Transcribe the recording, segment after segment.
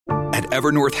At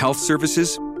Evernorth Health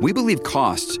Services, we believe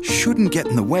costs shouldn't get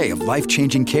in the way of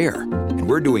life-changing care, and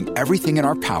we're doing everything in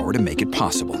our power to make it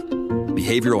possible.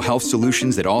 Behavioral health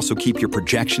solutions that also keep your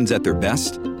projections at their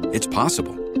best? It's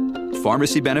possible.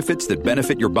 Pharmacy benefits that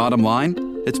benefit your bottom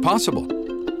line? It's possible.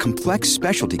 Complex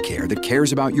specialty care that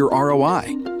cares about your ROI?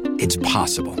 It's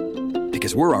possible.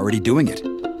 Because we're already doing it.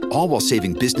 All while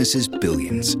saving businesses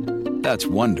billions. That's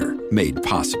Wonder made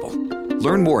possible.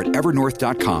 Learn more at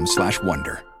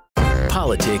evernorth.com/wonder.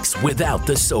 Politics without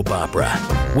the soap opera,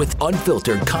 with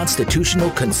unfiltered constitutional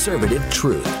conservative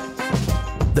truth.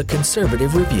 The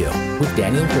Conservative Review with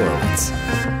Daniel Horowitz.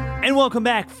 And welcome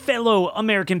back, fellow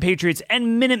American patriots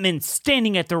and Minutemen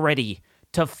standing at the ready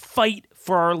to fight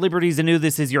for our liberties anew.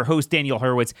 This is your host, Daniel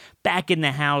Horowitz, back in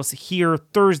the house here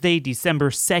Thursday, December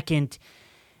 2nd.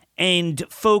 And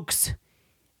folks,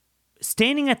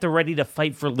 standing at the ready to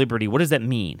fight for liberty, what does that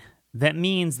mean? That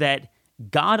means that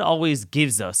God always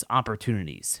gives us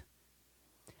opportunities.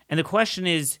 And the question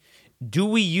is, do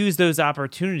we use those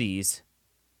opportunities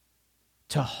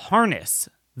to harness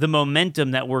the momentum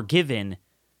that we're given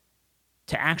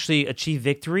to actually achieve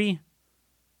victory,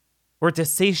 or to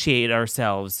satiate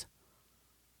ourselves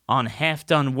on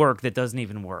half-done work that doesn't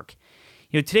even work?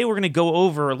 Today we're going to go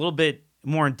over a little bit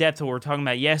more in depth what we were talking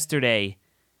about yesterday,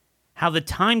 how the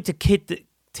time to kick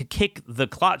the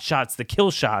clot shots, the kill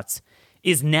shots,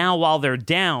 is now while they're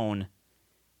down.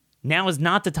 Now is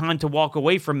not the time to walk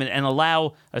away from it and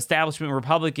allow establishment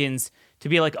Republicans to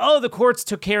be like, oh, the courts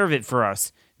took care of it for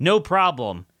us. No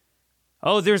problem.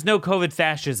 Oh, there's no COVID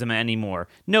fascism anymore.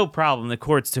 No problem. The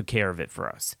courts took care of it for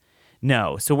us.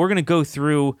 No. So we're going to go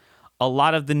through a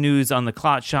lot of the news on the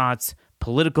clot shots,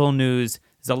 political news.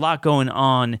 There's a lot going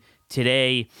on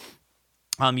today.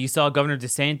 You saw Governor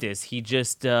DeSantis. He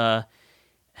just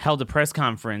held a press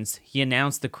conference. He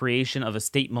announced the creation of a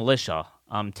state militia.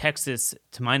 Texas,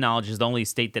 to my knowledge, is the only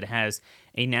state that has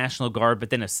a National Guard, but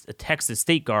then a Texas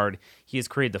State Guard. He has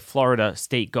created the Florida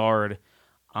State Guard,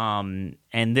 and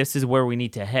this is where we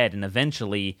need to head. And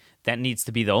eventually, that needs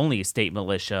to be the only state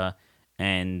militia,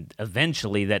 and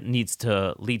eventually that needs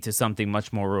to lead to something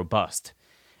much more robust.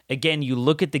 Again, you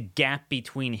look at the gap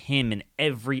between him and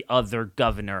every other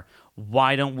governor.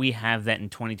 Why don't we have that in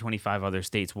 2025 other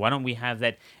states? Why don't we have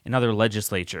that in other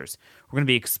legislatures? We're going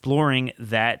to be exploring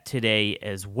that today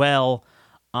as well.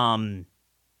 Before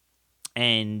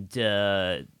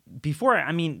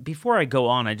I go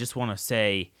on, I just want to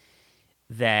say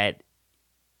that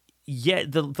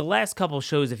the last couple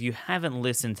shows, if you haven't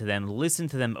listened to them, listen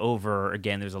to them over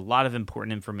again. There's a lot of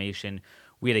important information.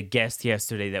 We had a guest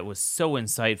yesterday that was so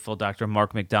insightful, Dr.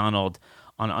 Mark McDonald,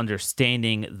 on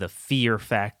understanding the fear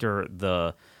factor,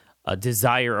 the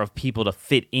desire of people to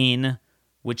fit in,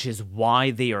 which is why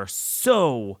they are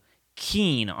so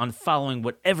keen on following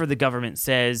whatever the government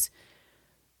says.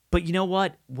 But you know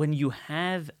what? When you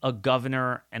have a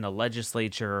governor and a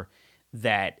legislature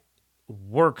that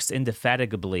works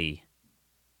indefatigably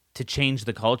to change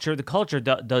the culture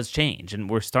does change. And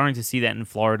we're starting to see that in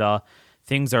Florida.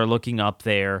 Things are looking up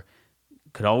there.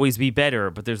 Could always be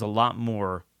better, but there's a lot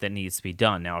more that needs to be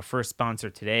done. Now, our first sponsor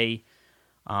today,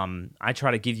 I try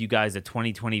to give you guys a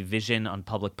 2020 vision on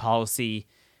public policy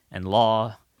and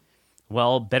law.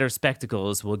 Well, Better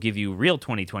Spectacles will give you real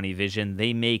 2020 vision.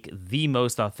 They make the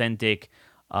most authentic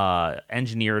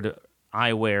engineered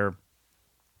eyewear.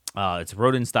 It's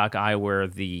Rodenstock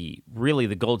eyewear, the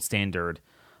gold standard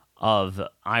of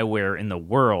eyewear in the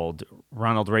world.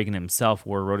 Ronald Reagan himself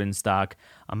wore Rodenstock.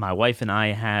 My wife and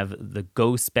I have the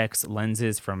Go Specs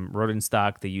lenses from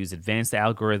Rodenstock. They use advanced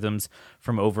algorithms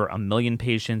from over 1 million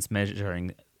patients,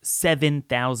 measuring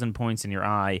 7,000 points in your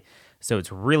eye. So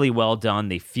it's really well done.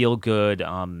 They feel good.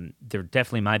 They're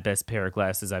definitely my best pair of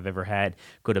glasses I've ever had.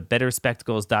 Go to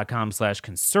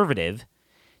betterspectacles.com/conservative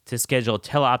to schedule a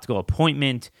teleoptical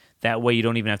appointment. That way you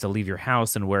don't even have to leave your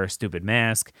house and wear a stupid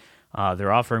mask.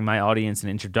 They're offering my audience an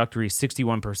introductory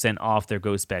 61% off their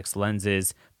Go Specs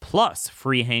lenses, plus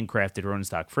free handcrafted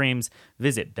Rodenstock frames.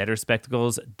 Visit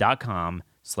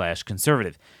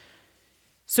betterspectacles.com/conservative.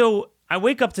 So I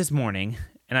wake up this morning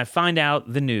and I find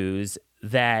out the news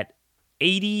that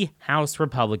 80 House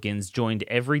Republicans joined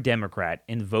every Democrat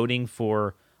in voting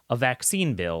for a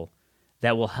vaccine bill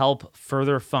that will help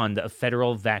further fund a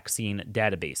federal vaccine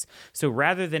database. So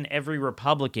rather than every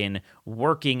Republican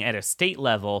working at a state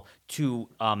level to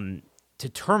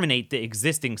terminate the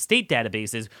existing state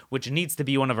databases, which needs to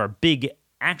be one of our big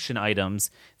action items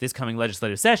this coming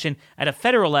legislative session, at a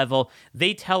federal level,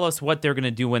 they tell us what they're going to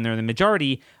do when they're in the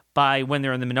majority. When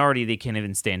they're in the minority, they can't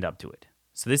even stand up to it.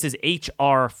 So this is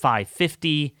H.R.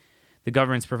 550. The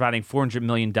government's providing $400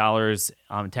 million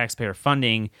taxpayer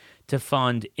funding to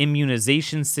fund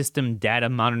immunization system data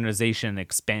modernization and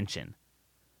expansion.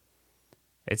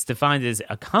 It's defined as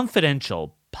a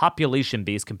confidential,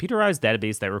 population-based computerized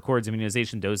database that records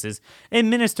immunization doses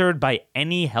administered by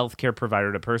any healthcare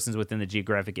provider to persons within the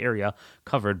geographic area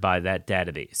covered by that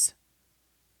database.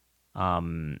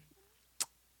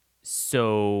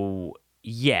 So,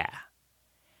 yeah.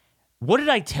 What did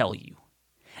I tell you?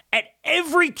 At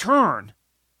every turn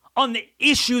on the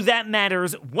issue that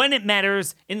matters, when it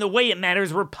matters, in the way it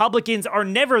matters, Republicans are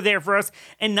never there for us.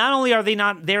 And not only are they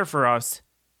not there for us,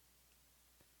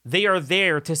 they are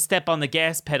there to step on the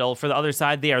gas pedal for the other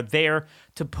side. They are there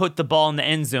to put the ball in the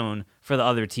end zone for the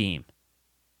other team.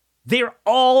 They're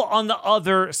all on the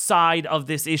other side of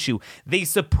this issue. They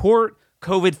support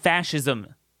COVID fascism.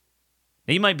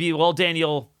 Now you might be, well,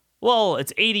 Daniel,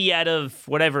 it's 80 out of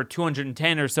whatever,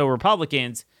 210 or so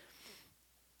Republicans.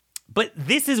 But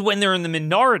this is when they're in the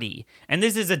minority, and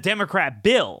this is a Democrat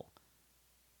bill.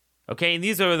 Okay, and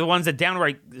these are the ones that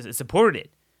downright supported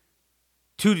it.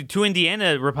 Two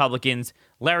Indiana Republicans,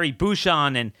 Larry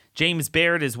Bouchon and James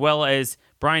Baird, as well as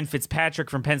Brian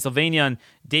Fitzpatrick from Pennsylvania and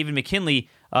David McKinley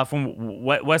from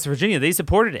West Virginia, they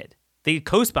supported it. They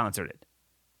co-sponsored it.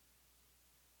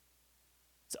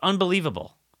 It's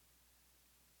unbelievable.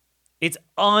 It's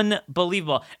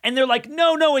unbelievable. And they're like,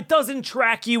 no, it doesn't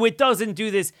track you. It doesn't do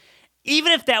this.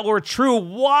 Even if that were true,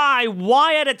 why?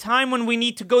 Why at a time when we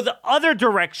need to go the other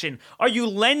direction are you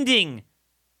lending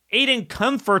aid and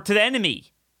comfort to the enemy?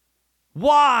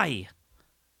 Why?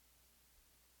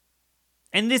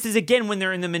 And this is, again, when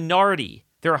they're in the minority.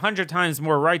 They're 100 times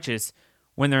more righteous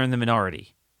when they're in the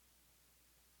minority.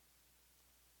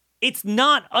 It's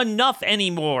not enough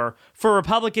anymore for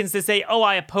Republicans to say,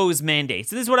 I oppose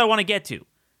mandates. And this is what I want to get to.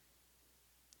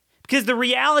 Because the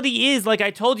reality is, like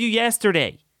I told you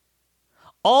yesterday,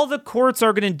 all the courts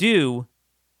are going to do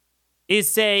is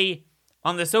say,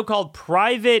 on the so-called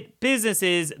private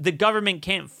businesses, the government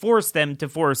can't force them to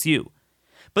force you.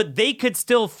 But they could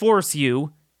still force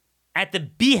you at the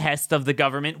behest of the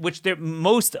government, which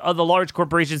most of the large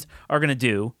corporations are going to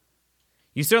do.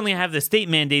 You certainly have the state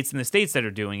mandates in the states that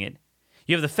are doing it.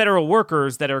 You have the federal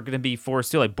workers that are going to be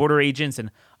forced to, like border agents and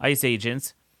ICE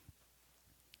agents.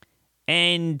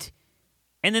 And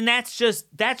then that's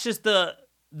just the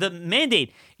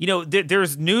mandate. You know,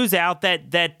 there's news out that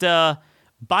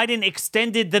Biden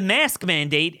extended the mask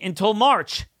mandate until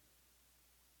March.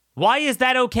 Why is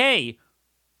that okay?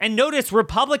 And notice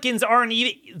Republicans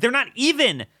they're not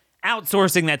even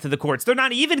outsourcing that to the courts. They're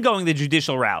not even going the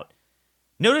judicial route.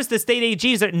 Notice the state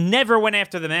AGs that never went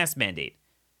after the mask mandate.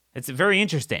 It's very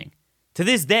interesting. To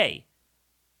this day,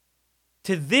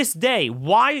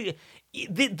 why?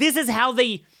 This is how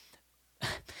they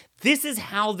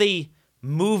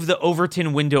move the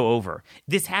Overton window over.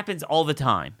 This happens all the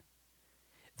time.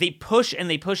 They push and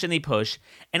they push and they push,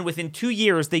 and within 2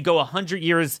 years, they go 100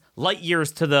 light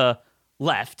years to the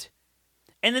left.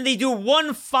 And then they do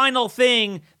one final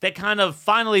thing that kind of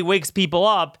finally wakes people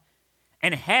up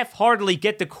and half-heartedly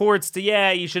get the courts to,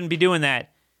 you shouldn't be doing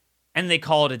that. And they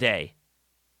call it a day.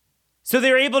 So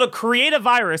they're able to create a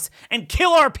virus and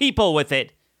kill our people with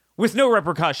it with no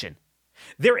repercussion.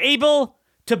 They're able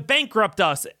to bankrupt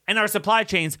us and our supply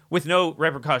chains with no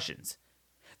repercussions.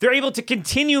 They're able to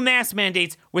continue mask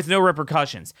mandates with no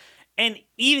repercussions. And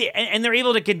they're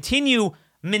able to continue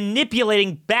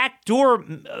manipulating backdoor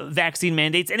vaccine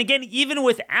mandates. And again, even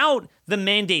without the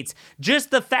mandates, just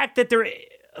the fact that they're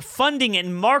funding it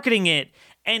and marketing it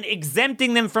and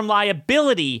exempting them from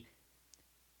liability,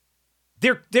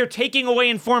 they're taking away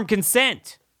informed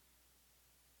consent.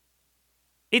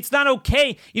 It's not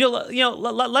okay.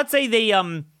 Let's say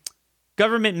they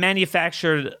government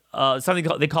manufactured something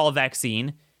they call a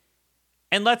vaccine,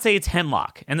 and let's say it's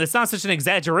hemlock, and it's not such an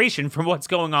exaggeration from what's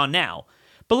going on now.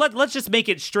 But let's just make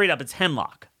it straight up. It's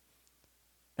hemlock.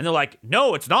 And they're like,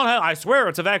 no, it's not. I swear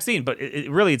it's a vaccine. But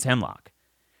really, it's hemlock.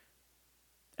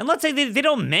 And let's say they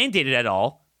don't mandate it at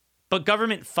all, but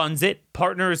government funds it,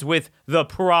 partners with the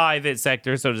private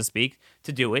sector, so to speak,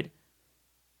 to do it.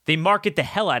 They market the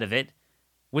hell out of it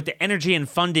with the energy and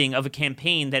funding of a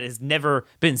campaign that has never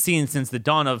been seen since the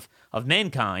dawn of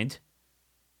mankind.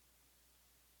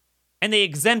 And they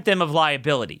exempt them of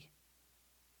liability.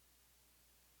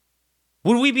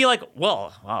 Would we be like,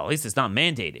 well, at least it's not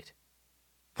mandated?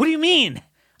 What do you mean?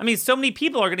 I mean, so many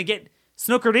people are going to get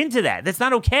snookered into that. That's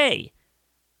not okay.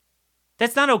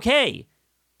 That's not okay.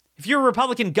 If you're a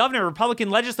Republican governor, Republican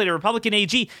legislator, Republican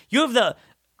AG, you have the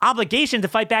obligation to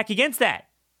fight back against that.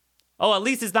 Oh, at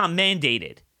least it's not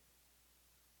mandated.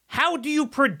 How do you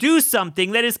produce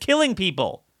something that is killing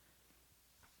people?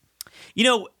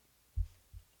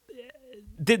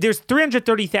 there's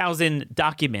 330,000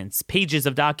 documents, pages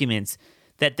of documents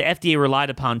that the FDA relied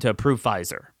upon to approve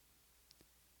Pfizer.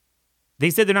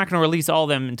 They said they're not going to release all of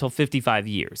them until 55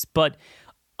 years. But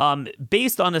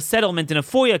based on a settlement in a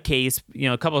FOIA case,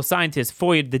 a couple of scientists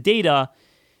FOIA'd the data.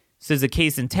 This is a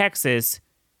case in Texas.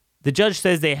 The judge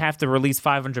says they have to release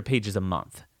 500 pages a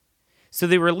month. So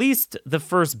they released the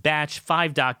first batch,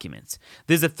 5 documents.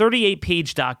 There's a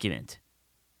 38-page document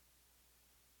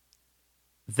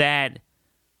that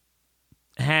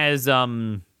has,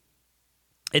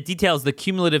 it details the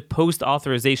cumulative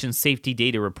post-authorization safety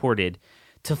data reported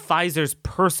to Pfizer's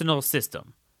personal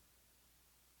system.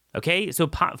 Okay, so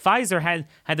Pfizer had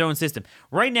their own system.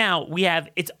 Right now, we have,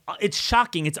 it's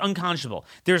shocking, it's unconscionable.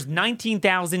 There's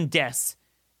 19,000 deaths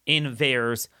in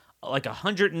VAERS, like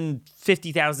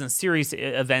 150,000 serious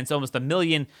events, almost 1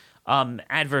 million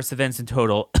adverse events in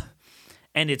total.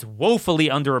 And it's woefully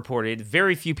underreported.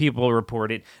 Very few people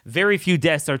report it. Very few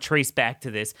deaths are traced back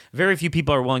to this. Very few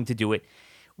people are willing to do it.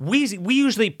 We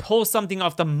usually pull something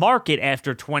off the market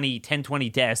after 20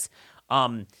 deaths,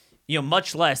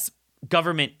 much less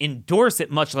government endorse it,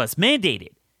 much less mandate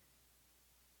it.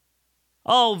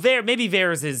 Oh, maybe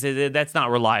VAERS is, that's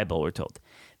not reliable, we're told.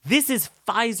 This is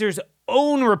Pfizer's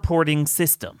own reporting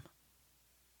system.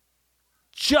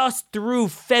 Just through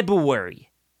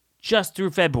February,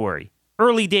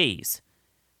 early days,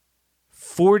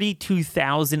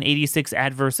 42,086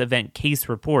 adverse event case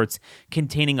reports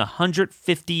containing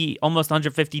almost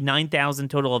 159,000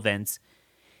 total events,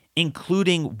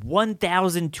 including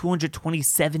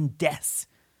 1,227 deaths.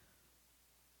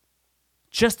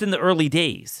 Just in the early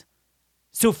days.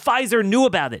 So Pfizer knew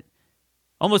about it.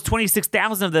 Almost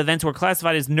 26,000 of the events were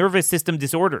classified as nervous system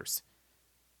disorders.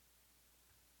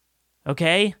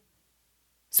 Okay?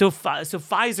 So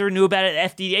Pfizer knew about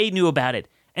it, FDA knew about it,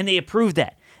 and they approved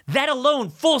that. That alone,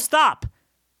 full stop.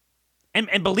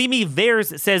 And believe me,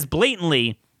 VAERS says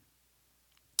blatantly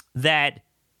that,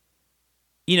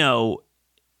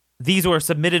 these were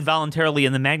submitted voluntarily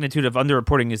and the magnitude of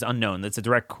underreporting is unknown. That's a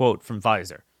direct quote from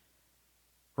Pfizer.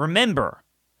 Remember,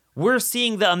 we're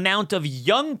seeing the amount of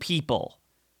young people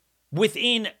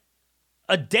within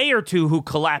a day or two who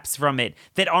collapse from it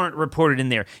that aren't reported in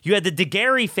there. You had the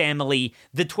DeGarry family,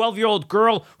 the 12-year-old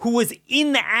girl who was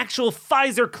in the actual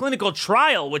Pfizer clinical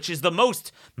trial, which is the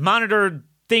most monitored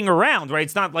thing around, right?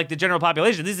 It's not like the general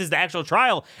population. This is the actual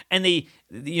trial. And they,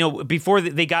 before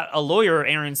they got a lawyer,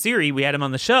 Aaron Siri, we had him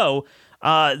on the show,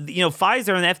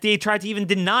 Pfizer and the FDA tried to even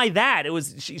deny that. It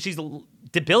was, she's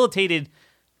debilitated.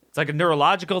 It's like a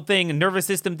neurological thing, a nervous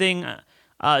system thing.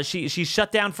 She's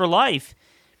shut down for life.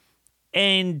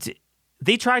 And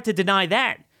they tried to deny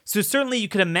that. So certainly you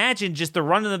could imagine just the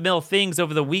run-of-the-mill things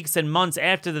over the weeks and months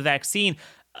after the vaccine,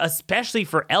 especially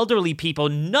for elderly people.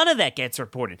 None of that gets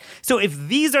reported. So if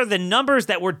these are the numbers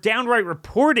that were downright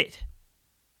reported,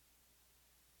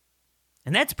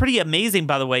 and that's pretty amazing,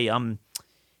 by the way, the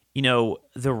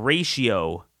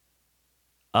ratio,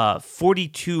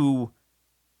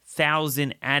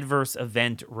 42,000 adverse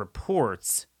event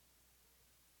reports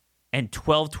and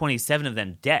 1,227 of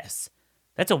them deaths.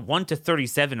 That's a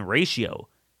 1-37 ratio.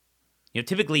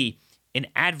 Typically in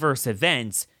adverse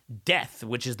events, death,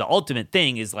 which is the ultimate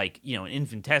thing, is like, an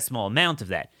infinitesimal amount of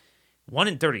that. 1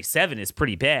 in 37 is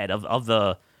pretty bad of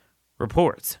the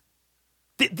reports.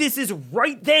 This is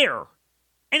right there.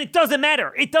 And it doesn't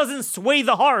matter. It doesn't sway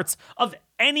the hearts of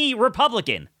any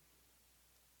Republican.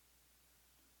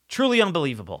 Truly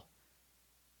unbelievable.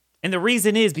 And the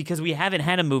reason is because we haven't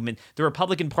had a movement. The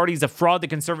Republican Party is a fraud. The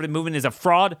conservative movement is a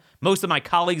fraud. Most of my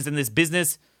colleagues in this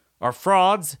business are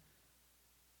frauds.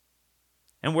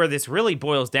 And where this really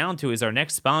boils down to is our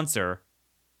next sponsor.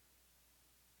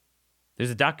 There's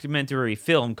a documentary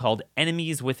film called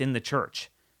Enemies Within the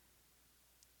Church.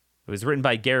 It was written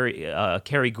by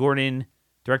Kerry Gordon,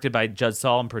 directed by Judd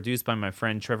Saul, and produced by my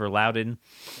friend Trevor Loudon.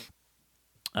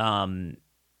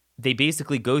 They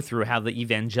basically go through how the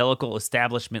evangelical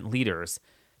establishment leaders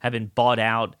have been bought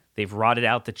out. They've rotted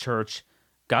out the church,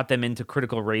 got them into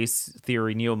critical race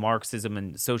theory, neo-Marxism,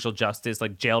 and social justice,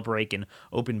 like jailbreak and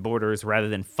open borders, rather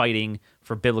than fighting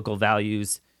for biblical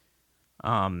values.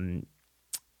 And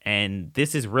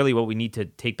this is really what we need to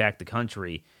take back the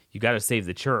country. You got to save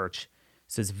the church.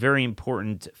 So it's very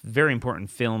important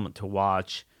film to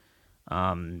watch.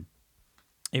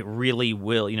 It really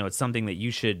will, it's something that you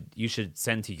should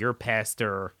send to your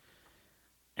pastor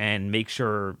and make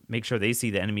sure they see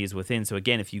the enemy is within. So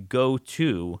again, if you go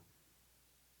to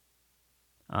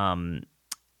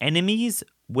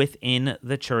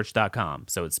enemieswithinthechurch.com.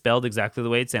 So it's spelled exactly the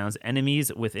way it sounds,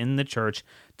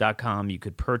 enemieswithinthechurch.com. You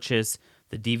could purchase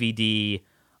the DVD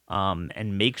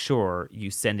And make sure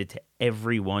you send it to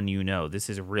everyone you know. This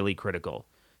is really critical.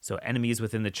 So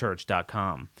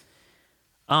enemieswithinthechurch.com.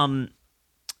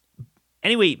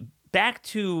 Anyway, back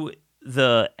to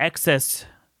the excess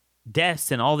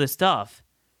deaths and all this stuff.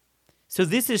 So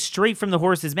this is straight from the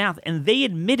horse's mouth, and they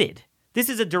admitted, this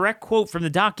is a direct quote from the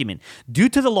document, due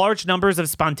to the large numbers of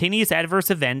spontaneous adverse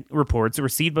event reports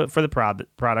received for the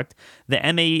product, the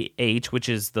MAH, which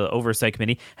is the Oversight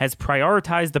Committee, has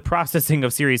prioritized the processing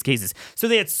of serious cases. So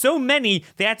they had so many,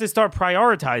 they had to start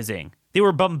prioritizing. They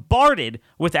were bombarded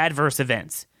with adverse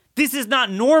events. This is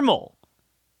not normal.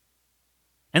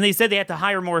 And they said they had to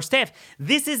hire more staff.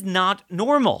 This is not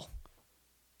normal.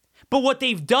 But what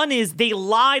they've done is they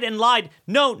lied and lied.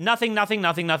 No, nothing.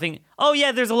 Oh,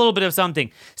 yeah, there's a little bit of something.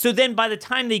 So then by the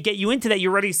time they get you into that,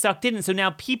 you're already sucked in. And so now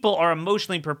people are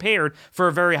emotionally prepared for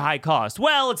a very high cost.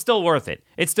 Well, it's still worth it.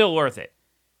 It's still worth it.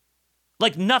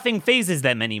 Like nothing phases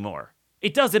them anymore.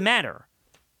 It doesn't matter.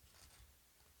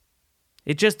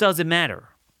 It just doesn't matter.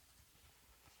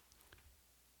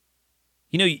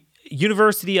 You know,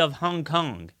 University of Hong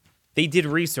Kong, they did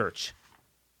research.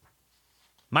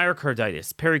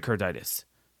 Myocarditis, pericarditis.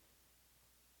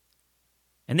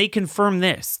 And they confirmed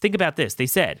this. Think about this. They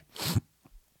said,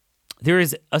 there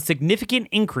is a significant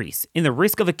increase in the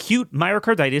risk of acute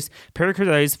myocarditis,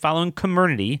 pericarditis following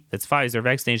Comirnaty, that's Pfizer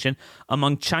vaccination,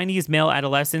 among Chinese male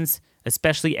adolescents,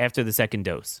 especially after the second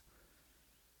dose.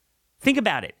 Think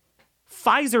about it.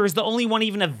 Pfizer is the only one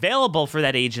even available for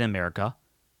that age in America.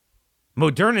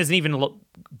 Moderna is an even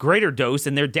greater dose,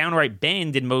 and they're downright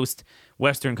banned in most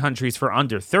Western countries for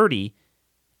under 30.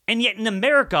 And yet in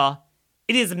America,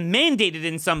 it is mandated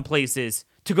in some places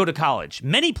to go to college.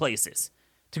 Many places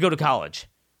to go to college.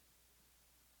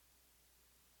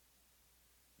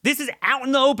 This is out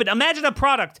in the open. Imagine a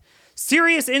product,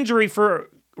 serious injury for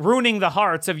ruining the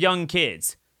hearts of young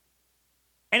kids.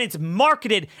 And it's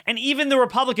marketed, and even the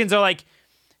Republicans are like,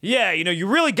 yeah, you know, you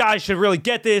really guys should really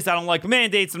get this. I don't like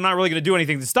mandates. I'm not really going to do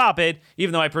anything to stop it,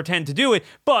 even though I pretend to do it.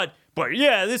 But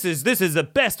yeah, this is the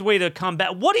best way to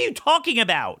combat. What are you talking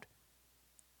about?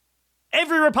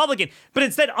 Every Republican. But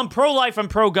instead, I'm pro-life, I'm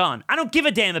pro-gun. I don't give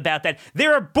a damn about that.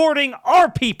 They're aborting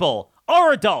our people,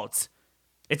 our adults.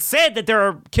 It's sad that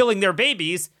they're killing their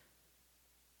babies,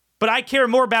 but I care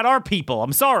more about our people.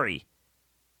 I'm sorry.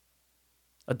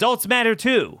 Adults matter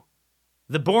too.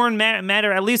 The born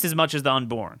matter at least as much as the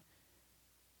unborn.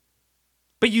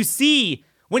 But you see,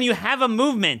 when you have a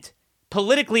movement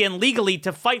politically and legally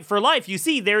to fight for life, you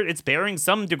see there it's bearing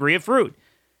some degree of fruit.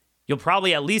 You'll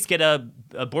probably at least get a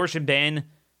abortion ban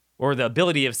or the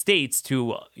ability of states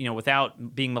to, you know,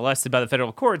 without being molested by the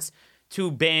federal courts,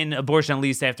 to ban abortion at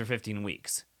least after 15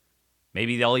 weeks.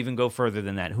 Maybe they'll even go further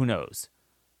than that. Who knows?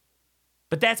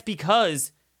 But that's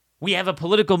because we have a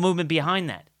political movement behind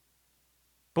that.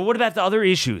 But what about the other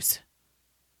issues?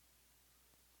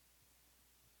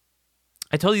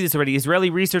 I told you this already. Israeli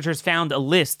researchers found a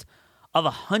list of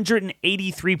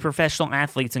 183 professional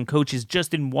athletes and coaches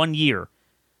just in 1 year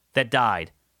that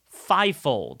died,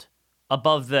 fivefold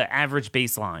above the average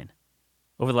baseline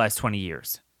over the last 20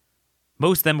 years.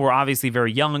 Most of them were obviously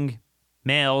very young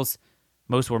males.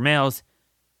 Most were males.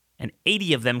 And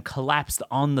 80 of them collapsed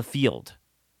on the field.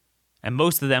 And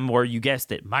most of them were, you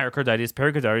guessed it, myocarditis,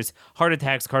 pericarditis, heart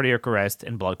attacks, cardiac arrest,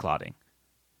 and blood clotting.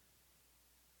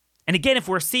 And again, if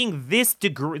we're seeing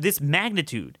this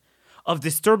magnitude of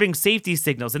disturbing safety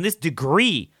signals and this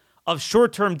degree of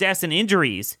short-term deaths and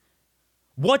injuries,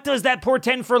 what does that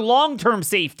portend for long-term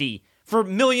safety for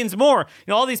millions more?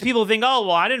 You know, all these people think, oh,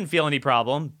 well, I didn't feel any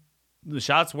problem. The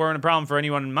shots weren't a problem for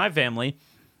anyone in my family.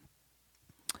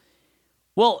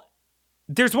 Well,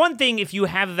 there's one thing if you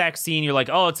have a vaccine, you're like,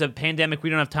 oh, it's a pandemic. We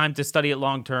don't have time to study it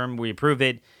long term. We approve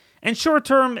it. And short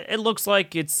term, it looks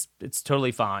like it's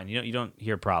totally fine. You don't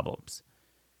hear problems.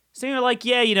 So you're like,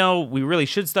 yeah, you know, we really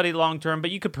should study it long term, but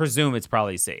you could presume it's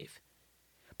probably safe.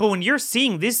 But when you're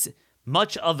seeing this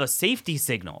much of a safety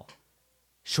signal,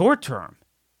 short term,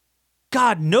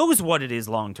 God knows what it is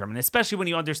long term. And especially when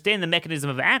you understand the mechanism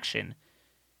of action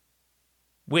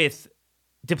with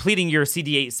depleting your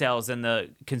CD8 cells and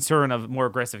the concern of more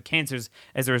aggressive cancers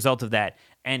as a result of that.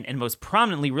 And most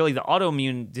prominently, really, the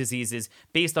autoimmune diseases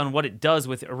based on what it does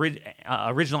with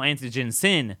original antigen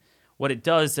sin, what it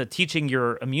does teaching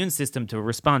your immune system to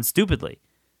respond stupidly.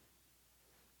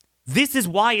 This is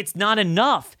why it's not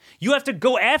enough. You have to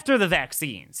go after the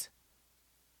vaccines.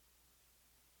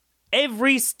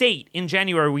 Every state in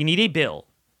January, we need a bill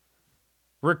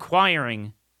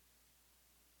requiring.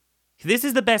 This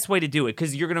is the best way to do it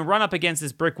because you're going to run up against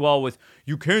this brick wall with,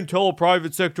 you can't tell a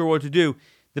private sector what to do.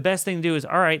 The best thing to do is,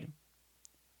 all right,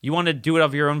 you want to do it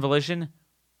of your own volition?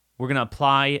 We're going to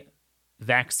apply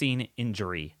vaccine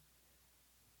injury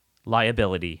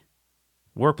liability,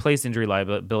 workplace injury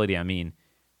liability,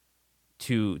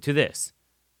 to this.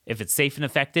 If it's safe and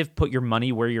effective, put your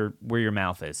money where your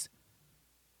mouth is.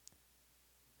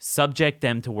 Subject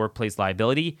them to workplace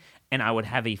liability, and I would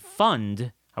have a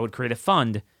fund, I would create a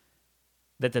fund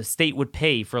that the state would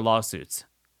pay for lawsuits.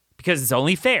 Because it's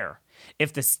only fair.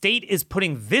 If the state is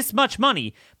putting this much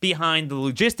money behind the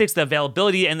logistics, the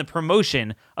availability, and the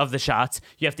promotion of the shots,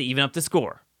 you have to even up the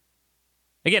score.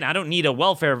 Again, I don't need a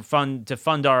welfare fund to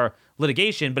fund our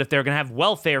litigation, but if they're going to have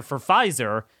welfare for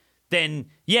Pfizer, then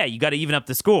yeah, you got to even up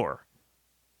the score.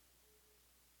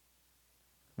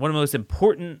 One of the most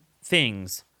important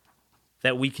things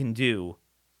that we can do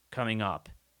coming up.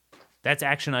 That's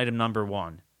action item number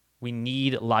 1. We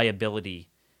need liability.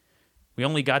 We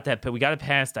only got that, but we got it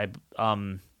passed.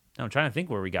 I'm trying to think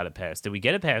where we got it passed. Did we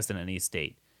get it passed in any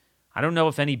state? I don't know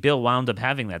if any bill wound up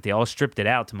having that. They all stripped it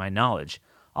out, to my knowledge.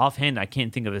 Offhand, I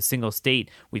can't think of a single state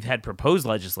we've had proposed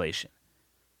legislation.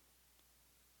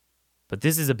 But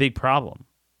this is a big problem.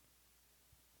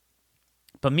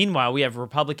 But meanwhile, we have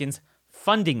Republicans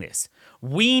funding this.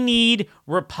 We need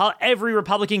every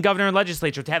Republican governor and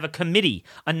legislature to have a committee,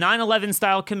 a 9/11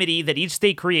 style committee that each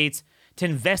state creates to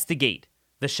investigate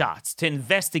the shots, to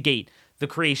investigate the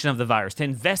creation of the virus, to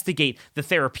investigate the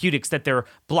therapeutics that they're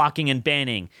blocking and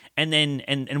banning, and then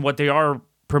and what they are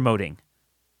promoting.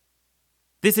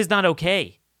 This is not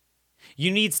okay.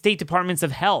 You need state departments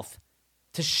of health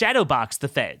to shadowbox the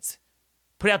feds,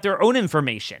 put out their own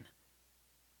information,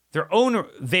 their own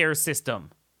VAERS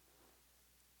system,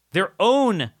 their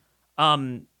own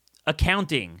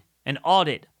accounting and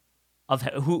audit of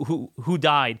who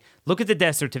died. Look at the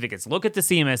death certificates. Look at the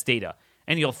CMS data.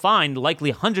 And you'll find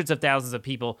likely hundreds of thousands of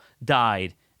people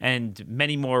died and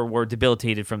many more were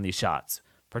debilitated from these shots,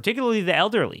 particularly the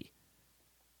elderly.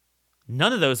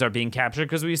 None of those are being captured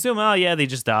because we assume, oh yeah, they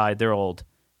just died. They're old.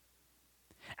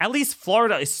 At least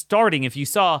Florida is starting. If you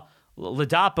saw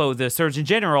Ladapo, the Surgeon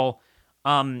General,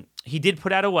 he did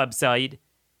put out a website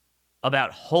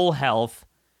about whole health,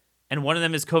 and one of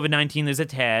them is COVID-19. There's a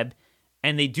tab,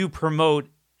 and they do promote,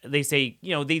 they say,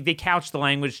 they couch the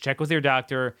language, check with your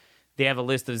doctor. They have a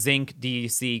list of zinc,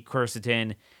 DEC,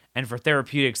 quercetin, and for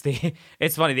therapeutics,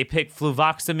 it's funny, they pick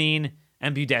fluvoxamine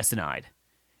and budesonide.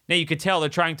 Now, you could tell they're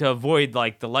trying to avoid,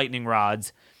 the lightning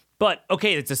rods, but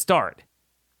okay, it's a start.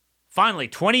 Finally,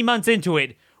 20 months into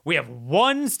it, we have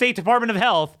one State Department of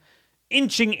Health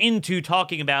inching into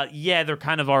talking about, yeah, they're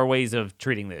kind of our ways of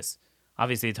treating this.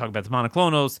 Obviously, they talk about the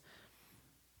monoclonals.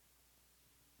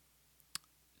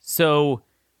 So,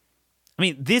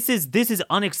 this is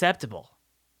unacceptable.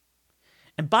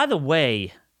 And by the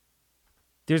way,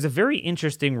 there's a very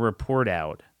interesting report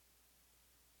out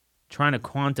trying to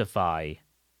quantify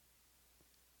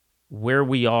where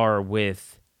we are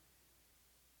with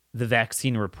the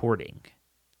vaccine reporting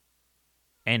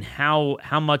and how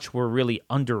much we're really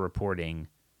underreporting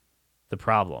the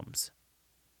problems.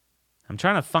 I'm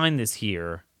trying to find this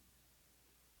here.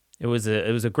 It was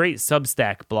a great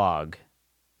Substack blog.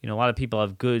 A lot of people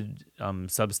have good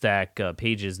Substack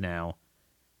pages now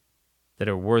that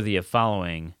are worthy of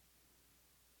following.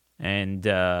 And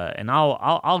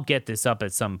I'll get this up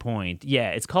at some point.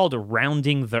 Yeah, it's called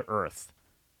Rounding the Earth.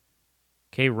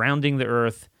 Okay, Rounding the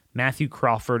Earth. Matthew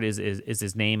Crawford is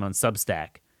his name on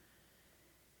Substack.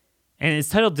 And it's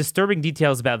titled Disturbing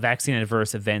Details About Vaccine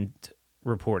Adverse Event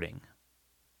Reporting.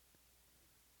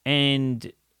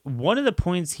 And one of the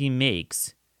points he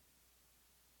makes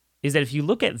is that if you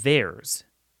look at VAERS,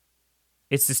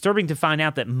 it's disturbing to find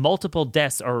out that multiple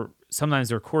deaths are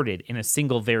sometimes recorded in a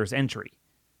single VAERS entry.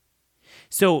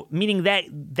 So, meaning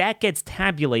that gets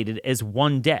tabulated as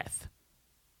one death.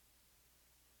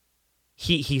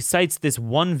 He cites this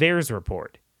one VAERS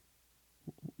report,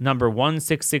 number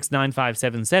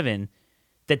 1669577,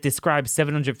 that describes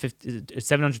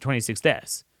 726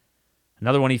 deaths.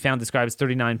 Another one he found describes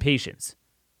 39 patients.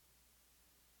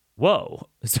 Whoa.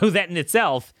 So that in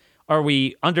itself, are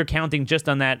we undercounting just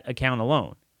on that account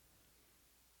alone?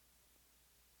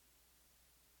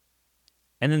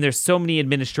 And then there's so many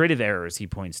administrative errors he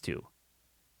points to.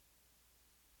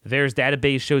 The VAERS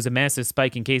database shows a massive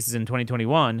spike in cases in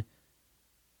 2021,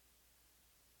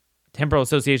 temporal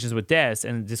associations with deaths,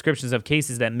 and descriptions of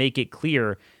cases that make it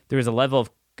clear there is a level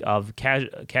of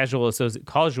causal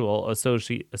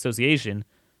association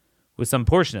with some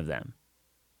portion of them.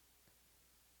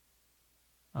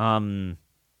 And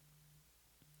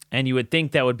you would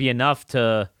think that would be enough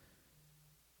to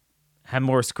have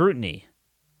more scrutiny.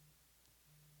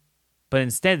 But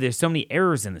instead, there's so many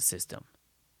errors in the system.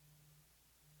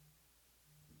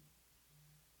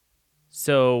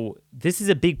 So this is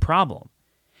a big problem.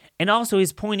 And also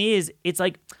his point is, it's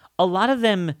like a lot of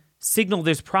them signal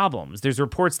there's problems. There's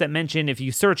reports that mention, if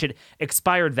you search it,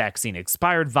 expired vaccine,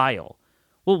 expired vial.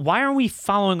 Well, why aren't we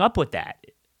following up with that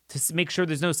to make sure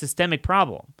there's no systemic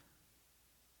problem?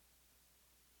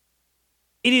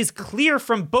 It is clear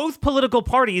from both political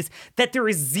parties that there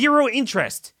is zero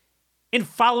interest in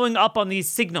following up on these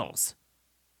signals.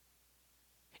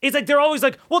 It's like they're always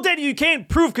like, well, Danny, you can't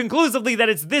prove conclusively that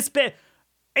it's this bad.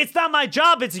 It's not my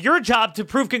job. It's your job to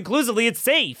prove conclusively it's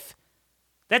safe.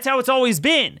 That's how it's always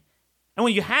been. And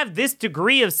when you have this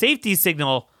degree of safety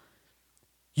signal,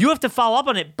 you have to follow up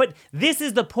on it. But this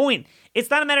is the point. It's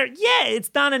not a matter,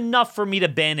 it's not enough for me to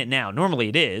ban it now. Normally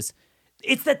it is.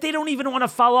 It's that they don't even want to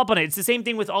follow up on it. It's the same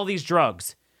thing with all these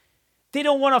drugs. They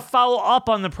don't want to follow up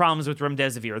on the problems with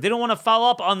remdesivir. They don't want to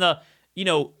follow up on the,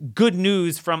 good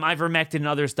news from ivermectin and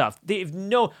other stuff.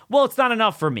 It's not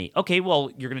enough for me. Okay,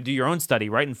 well, you're going to do your own study,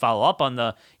 right? And follow up on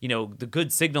the, the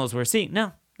good signals we're seeing.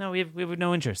 No, we have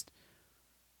no interest.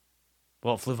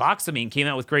 Well, fluvoxamine came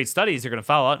out with great studies. They're going to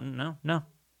follow up. No,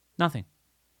 nothing.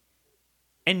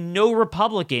 And no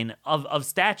Republican of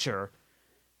stature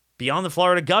beyond the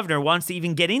Florida governor wants to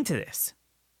even get into this.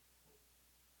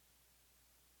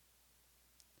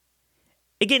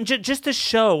 Again, just to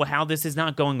show how this is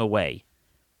not going away,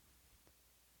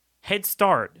 Head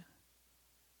Start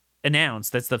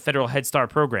announced, that's the federal Head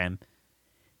Start program,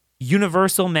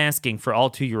 universal masking for all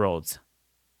 2-year-olds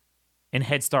in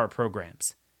Head Start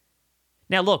programs.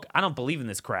 Now, look, I don't believe in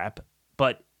this crap,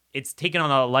 but it's taken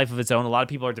on a life of its own. A lot of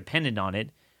people are dependent on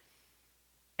it.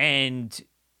 And,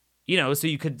 so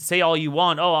you could say all you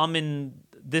want, I'm in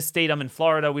this state, I'm in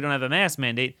Florida, we don't have a mask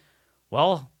mandate.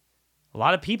 Well, a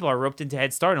lot of people are roped into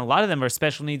Head Start, and a lot of them are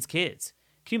special needs kids.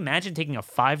 Can you imagine taking a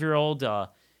 5-year-old,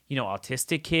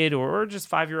 autistic kid or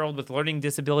just 5-year-old with learning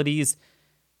disabilities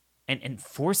and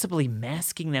forcibly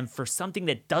masking them for something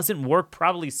that doesn't work,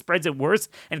 probably spreads it worse,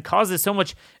 and causes so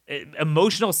much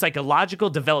emotional, psychological,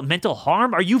 developmental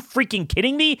harm? Are you freaking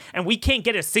kidding me? And we can't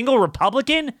get a single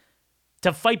Republican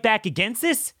to fight back against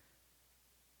this?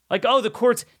 Like, the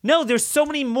courts... No, there's so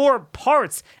many more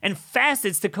parts and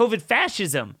facets to COVID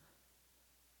fascism.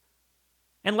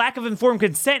 And lack of informed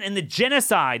consent and the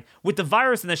genocide with the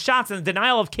virus and the shots and the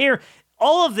denial of care.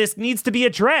 All of this needs to be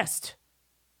addressed.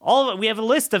 All of it. We have a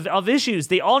list of issues.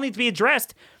 They all need to be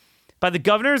addressed by the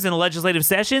governors in the legislative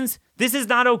sessions. This is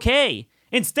not okay.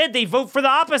 Instead, they vote for the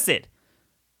opposite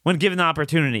when given the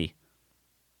opportunity.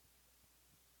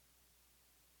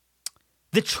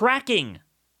 The tracking.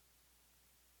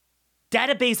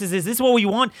 Databases, is this what we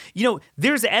want?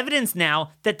 There's evidence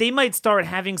now that they might start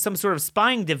having some sort of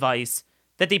spying device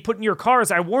that they put in your cars.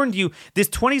 I warned you, this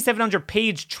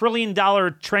 2,700-page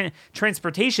trillion-dollar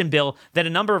transportation bill that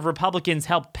a number of Republicans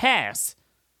helped pass,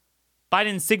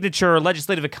 Biden's signature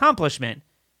legislative accomplishment,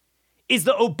 is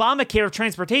the Obamacare of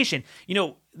transportation.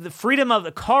 The freedom of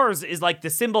the cars is like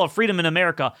the symbol of freedom in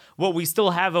America, what we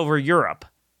still have over Europe.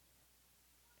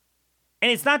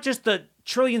 And it's not just the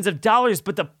trillions of dollars,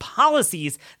 but the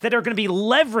policies that are going to be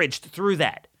leveraged through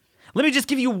that. Let me just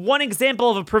give you one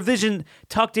example of a provision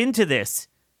tucked into this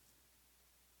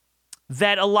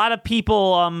that a lot of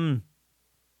people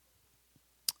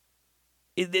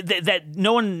that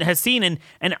no one has seen,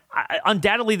 and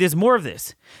undoubtedly there's more of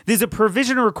this. There's a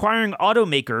provision requiring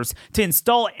automakers to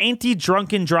install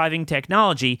anti-drunken driving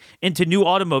technology into new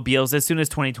automobiles as soon as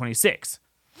 2026.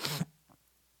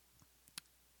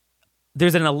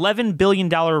 There's an $11 billion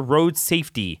road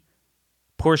safety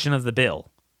portion of the bill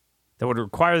that would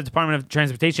require the Department of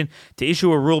Transportation to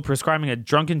issue a rule prescribing a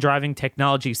drunken driving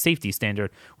technology safety standard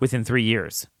within 3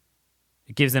 years.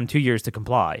 It gives them 2 years to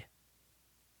comply.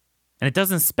 And it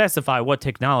doesn't specify what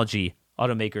technology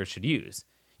automakers should use.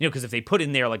 Because if they put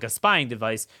in there like a spying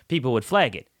device, people would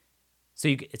flag it. So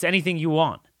it's anything you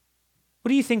want. What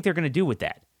do you think they're going to do with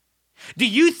that? Do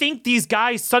you think these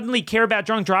guys suddenly care about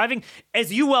drunk driving?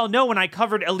 As you well know, when I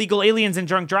covered illegal aliens and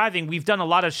drunk driving, we've done a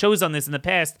lot of shows on this in the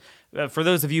past. For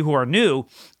those of you who are new,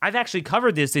 I've actually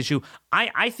covered this issue.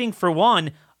 I think, for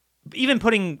one, even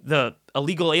putting the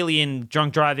illegal alien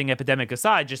drunk driving epidemic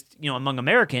aside, just among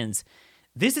Americans,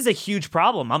 this is a huge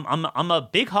problem. I'm a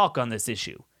big hawk on this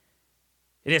issue.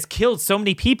 It has killed so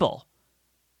many people.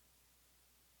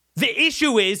 The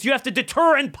issue is you have to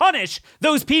deter and punish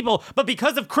those people, but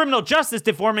because of criminal justice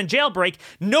reform and jailbreak,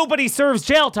 nobody serves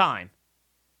jail time.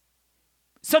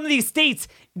 Some of these states,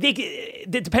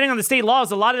 depending on the state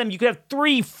laws, a lot of them, you could have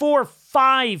 3, 4,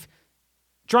 5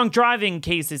 drunk driving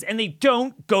cases, and they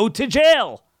don't go to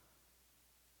jail.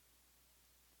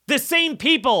 The same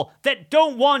people that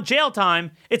don't want jail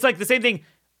time, it's like the same thing,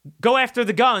 go after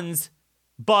the guns,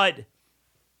 but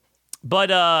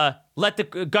But let the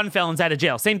gun felons out of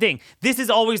jail. Same thing. This is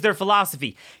always their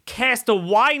philosophy. Cast a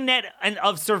wide net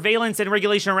of surveillance and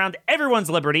regulation around everyone's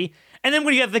liberty. And then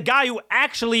when you have the guy who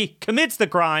actually commits the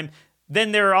crime,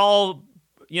 then they're all,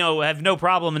 have no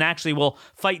problem and actually will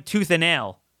fight tooth and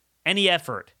nail any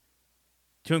effort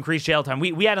to increase jail time.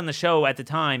 We had on the show at the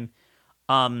time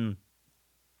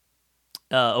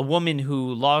a woman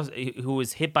who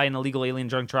was hit by an illegal alien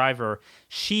drunk driver.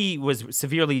 She was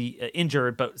severely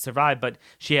injured but survived, but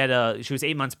she was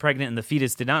 8 months pregnant and the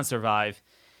fetus did not survive.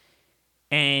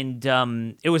 And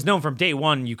it was known from day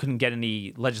one you couldn't get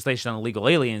any legislation on illegal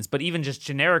aliens, but even just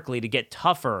generically to get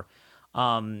tougher.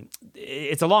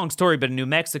 It's a long story, but in New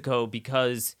Mexico,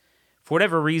 because for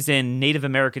whatever reason, Native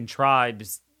American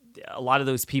tribes, a lot of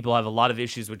those people have a lot of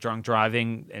issues with drunk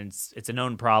driving, and it's a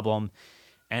known problem.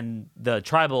 And the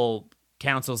tribal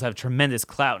councils have tremendous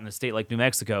clout in a state like New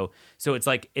Mexico. So it's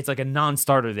like a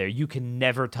non-starter there. You can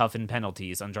never toughen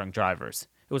penalties on drunk drivers.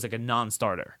 It was like a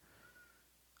non-starter.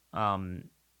 And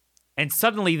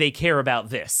suddenly they care about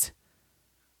this.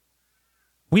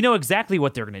 We know exactly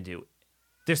what they're going to do.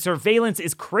 Their surveillance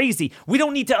is crazy. We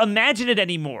don't need to imagine it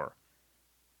anymore.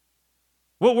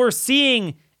 What we're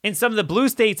seeing in some of the blue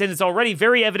states, and it's already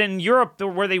very evident in Europe,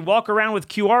 where they walk around with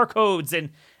QR codes, and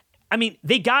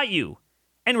they got you.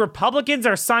 And Republicans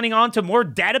are signing on to more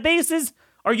databases?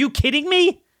 Are you kidding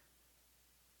me?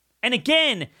 And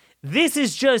again, this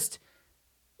is just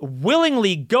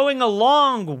willingly going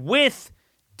along with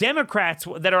Democrats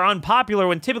that are unpopular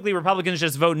when typically Republicans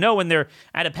just vote no when they're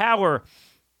out of power.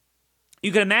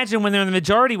 You can imagine when they're in the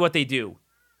majority what they do.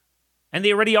 And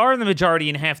they already are in the majority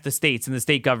in half the states and the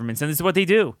state governments, and this is what they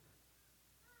do.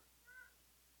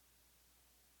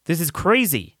 This is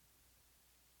crazy.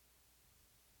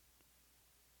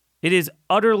 It is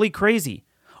utterly crazy.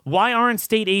 Why aren't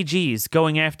state AGs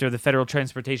going after the federal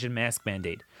transportation mask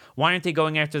mandate? Why aren't they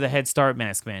going after the Head Start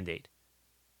mask mandate?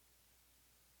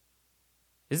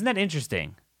 Isn't that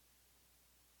interesting?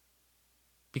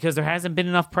 Because there hasn't been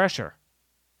enough pressure.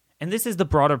 And this is the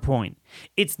broader point.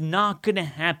 It's not going to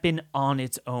happen on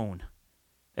its own.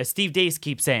 As Steve Deace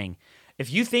keeps saying,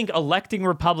 if you think electing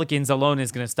Republicans alone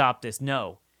is going to stop this,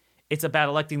 no. It's about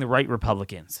electing the right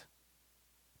Republicans.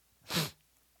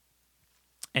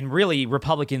 And really,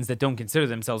 Republicans that don't consider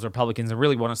themselves Republicans and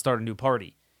really want to start a new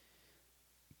party.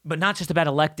 But not just about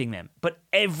electing them, but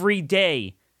every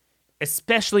day,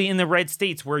 especially in the red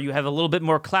states where you have a little bit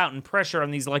more clout and pressure on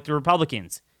these elected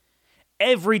Republicans.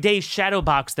 Every day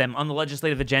shadowbox them on the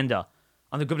legislative agenda,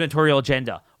 on the gubernatorial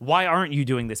agenda. Why aren't you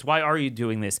doing this? Why are you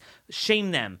doing this?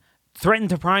 Shame them. Threaten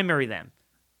to primary them.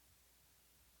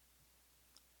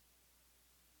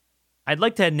 I'd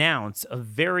like to announce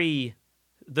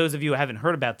those of you who haven't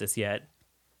heard about this yet,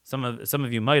 some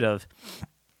of you might have,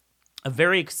 a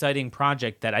very exciting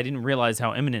project that I didn't realize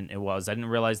how imminent it was. I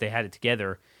didn't realize they had it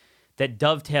together, that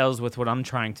dovetails with what I'm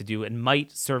trying to do and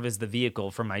might serve as the vehicle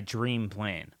for my dream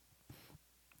plan.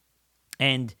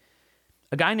 And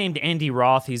a guy named Andy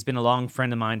Roth, he's been a long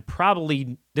friend of mine.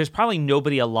 There's probably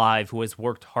nobody alive who has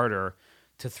worked harder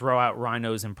to throw out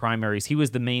rhinos in primaries. He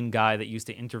was the main guy that used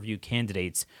to interview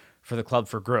candidates for the Club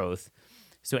for Growth.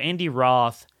 So Andy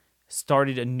Roth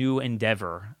started a new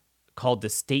endeavor called the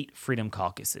State Freedom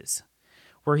Caucuses,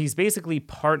 where he's basically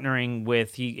partnering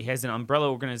with, he has an umbrella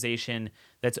organization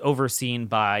that's overseen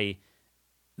by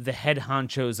the head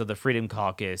honchos of the Freedom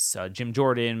Caucus, Jim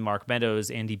Jordan, Mark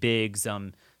Meadows, Andy Biggs,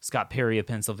 Scott Perry of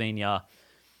Pennsylvania,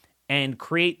 and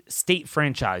create state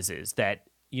franchises that,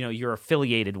 you're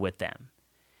affiliated with them.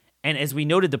 And as we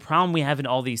noted, the problem we have in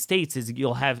all these states is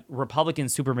you'll have Republican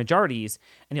supermajorities,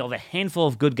 and you'll have a handful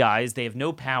of good guys. They have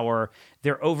no power.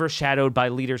 They're overshadowed by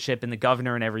leadership and the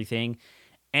governor and everything.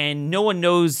 And no one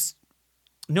knows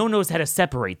how to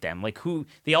separate them. Like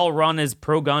they all run as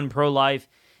pro-gun, pro-life.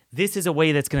 This is a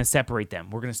way that's going to separate them.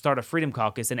 We're going to start a Freedom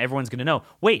Caucus, and everyone's going to know,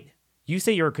 wait, you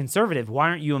say you're a conservative. Why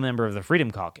aren't you a member of the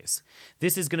Freedom Caucus?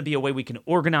 This is going to be a way we can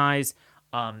organize,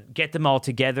 get them all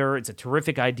together. It's a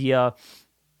terrific idea.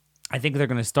 I think they're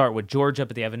going to start with Georgia,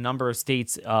 but they have a number of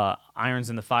states, irons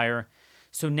in the fire.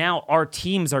 So now our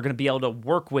teams are going to be able to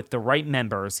work with the right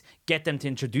members, get them to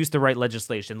introduce the right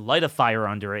legislation, light a fire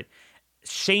under it,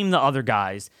 shame the other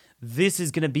guys. This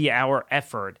is going to be our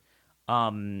effort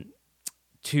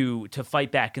to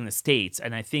fight back in the states.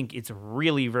 And I think it's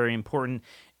really very important.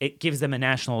 It gives them a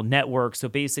national network. So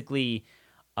basically,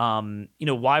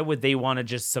 why would they want to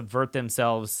just submit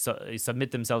themselves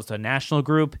to a national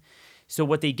group? So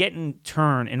what they get in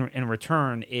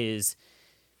return is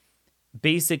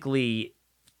basically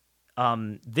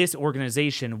this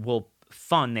organization will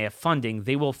fund, they have funding,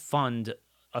 they will fund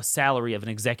a salary of an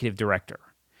executive director.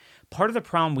 part of the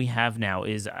problem we have now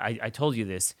is, I told you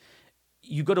this,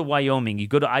 you go to Wyoming, you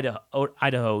go to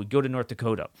Idaho, you go to North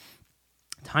Dakota,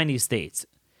 tiny states.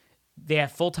 They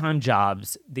have full-time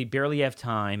jobs. They barely have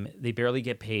time. They barely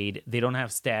get paid. They don't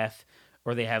have staff,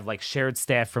 or they have like shared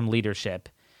staff from leadership.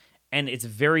 And it's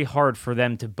very hard for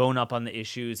them to bone up on the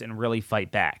issues and really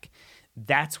fight back.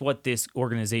 That's what this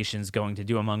organization is going to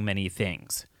do, among many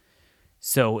things.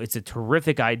 So it's a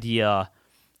terrific idea,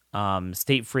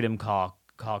 State Freedom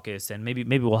Caucus, and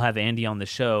maybe we'll have Andy on the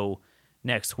show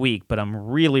next week. But I'm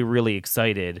really, really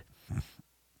excited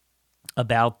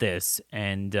about this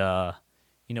and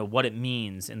what it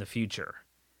means in the future.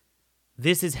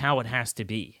 This is how it has to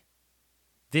be.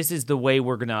 This is the way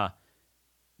we're gonna,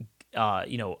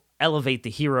 elevate the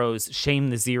heroes,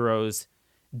 shame the zeros,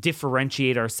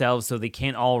 differentiate ourselves so they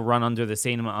can't all run under the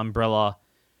same umbrella.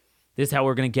 This is how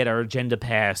we're going to get our agenda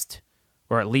passed,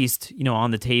 or at least, on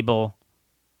the table.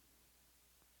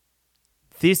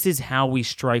 This is how we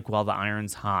strike while the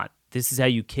iron's hot. This is how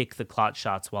you kick the clot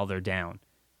shots while they're down.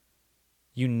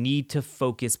 You need to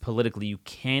focus politically. You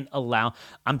can't allow...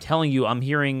 I'm telling you, I'm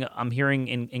hearing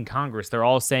in Congress, they're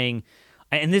all saying...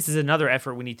 And this is another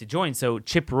effort we need to join. So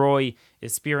Chip Roy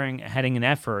is heading an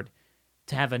effort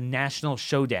to have a national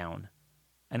showdown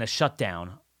and a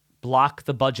shutdown, block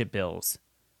the budget bills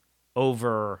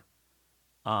over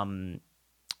the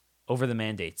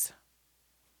mandates.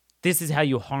 This is how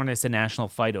you harness a national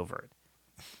fight over it.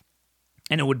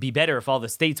 And it would be better if all the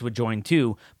states would join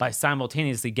too by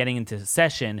simultaneously getting into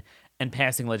session and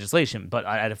passing legislation. But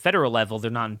at a federal level,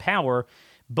 they're not in power,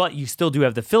 but you still do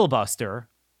have the filibuster.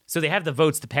 So they have the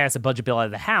votes to pass a budget bill out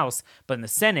of the House, but in the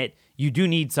Senate, you do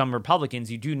need some Republicans.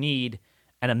 You do need,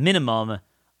 at a minimum,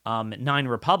 9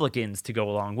 Republicans to go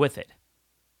along with it.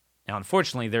 Now,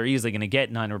 unfortunately, they're easily going to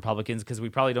get 9 Republicans because we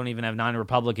probably don't even have 9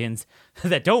 Republicans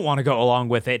that don't want to go along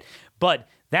with it. But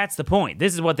that's the point.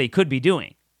 This is what they could be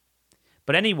doing.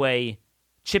 But anyway,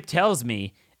 Chip tells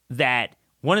me that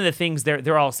one of the things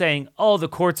they're all saying, oh, the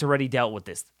courts already dealt with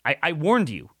this. I warned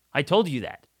you. I told you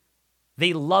that.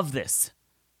 They love this.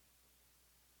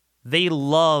 They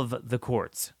love the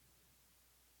courts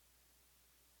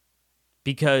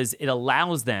because it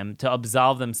allows them to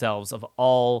absolve themselves of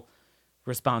all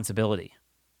responsibility.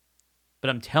 But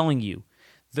I'm telling you,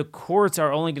 the courts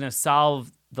are only going to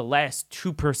solve the last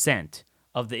 2%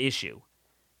 of the issue.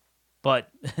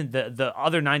 But the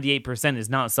other 98%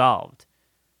 is not solved.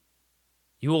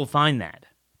 You will find that.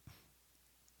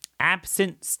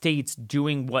 Absent states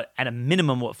doing at a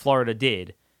minimum, what Florida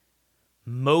did,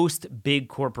 most big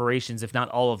corporations, if not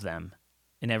all of them,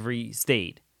 in every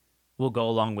state, will go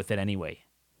along with it anyway.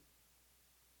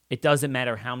 It doesn't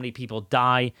matter how many people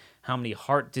die, how many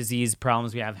heart disease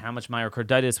problems we have, how much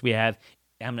myocarditis we have,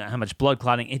 how much blood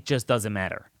clotting. It just doesn't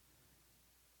matter.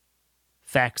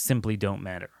 Facts simply don't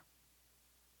matter.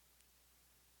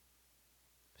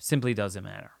 Simply doesn't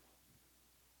matter.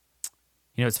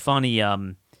 It's funny.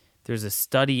 There's a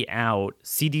study out.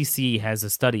 CDC has a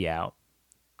study out.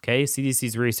 Okay,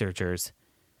 CDC's researchers,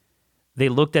 they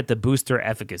looked at the booster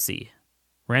efficacy.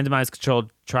 Randomized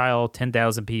controlled trial,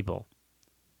 10,000 people.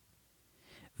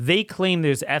 They claim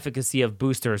there's efficacy of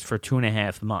boosters for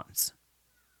 2.5 months.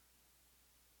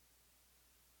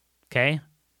 Okay?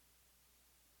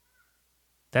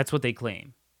 That's what they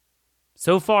claim.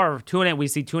 So far, we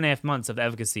see 2.5 months of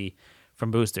efficacy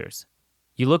from boosters.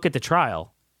 You look at the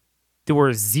trial, there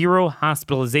were 0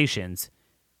 hospitalizations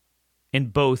in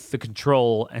both the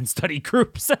control and study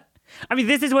groups. I mean,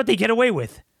 this is what they get away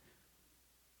with.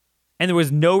 And there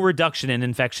was no reduction in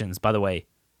infections, by the way,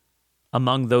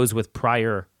 among those with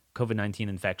prior COVID-19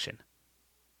 infection.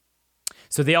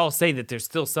 So they all say that there's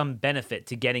still some benefit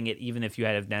to getting it even if you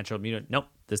had a natural immunity. Nope,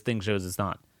 this thing shows it's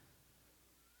not.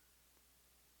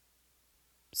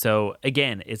 So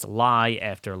again, it's lie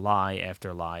after lie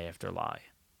after lie after lie.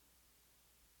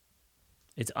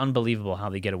 It's unbelievable how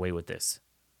they get away with this.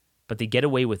 But they get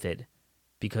away with it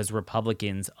because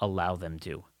Republicans allow them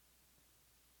to.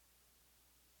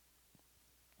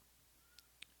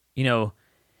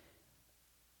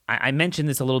 I mentioned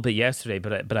this a little bit yesterday,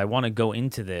 but I want to go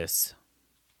into this.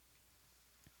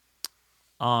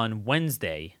 On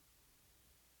Wednesday,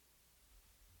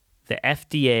 the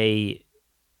FDA...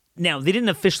 Now, they didn't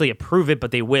officially approve it,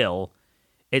 but they will.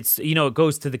 It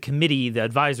goes to the committee, the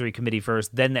advisory committee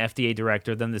first, then the FDA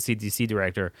director, then the CDC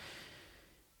director.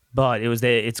 But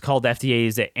it's called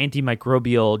FDA's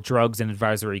Antimicrobial Drugs and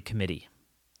Advisory Committee.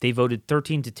 They voted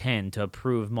 13-10 to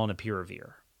approve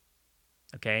molnupiravir.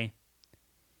 Okay?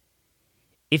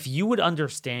 If you would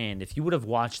understand, if you would have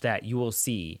watched that, you will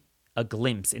see a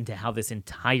glimpse into how this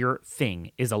entire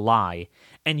thing is a lie,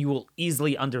 and you will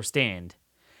easily understand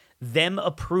them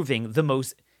approving the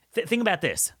most... Think about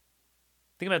this.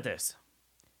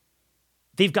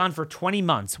 They've gone for 20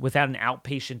 months without an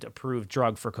outpatient-approved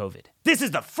drug for COVID. This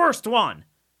is the first one.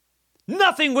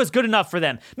 Nothing was good enough for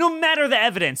them, no matter the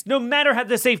evidence, no matter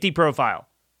the safety profile.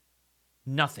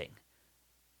 Nothing.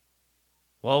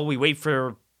 Well, we wait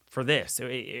for this.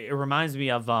 It reminds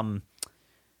me of...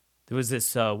 There was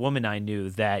this woman I knew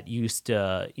that used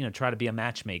to, try to be a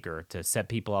matchmaker to set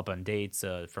people up on dates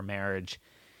for marriage.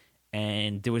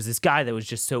 And there was this guy that was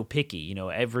just so picky.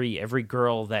 Every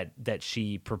girl that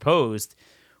she proposed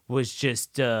was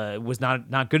just was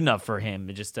not good enough for him.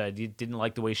 It just didn't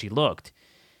like the way she looked.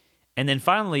 And then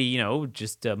finally,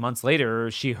 just months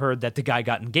later, she heard that the guy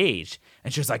got engaged,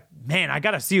 and she was like, "Man, I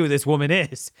gotta see who this woman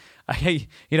is. I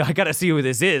gotta see who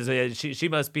this is. She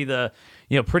must be the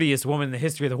prettiest woman in the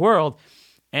history of the world."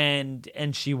 And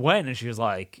she went, and she was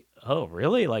like, "Oh,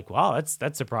 really? Like, wow,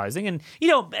 that's surprising." And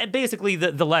basically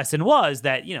the lesson was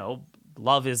that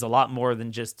love is a lot more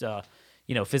than just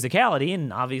physicality,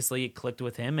 and obviously it clicked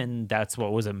with him, and that's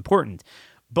what was important.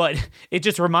 But it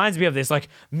just reminds me of this, like,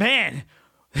 man.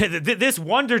 This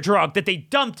wonder drug that they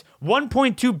dumped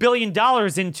 $1.2 billion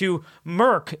into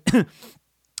Merck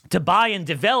to buy and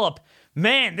develop.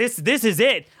 Man, this is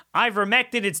it.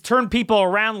 Ivermectin, it's turned people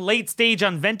around late stage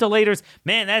on ventilators.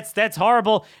 Man, that's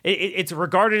horrible. It's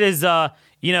regarded as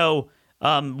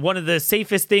one of the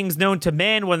safest things known to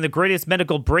man, one of the greatest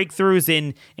medical breakthroughs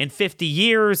in 50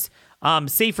 years.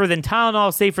 Safer than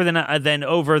Tylenol, safer than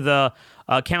over the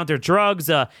counter drugs.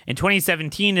 In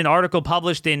 2017, an article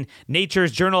published in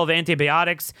Nature's Journal of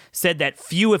Antibiotics said that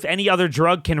few, if any, other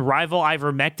drug can rival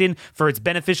ivermectin for its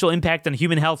beneficial impact on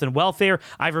human health and welfare.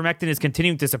 Ivermectin is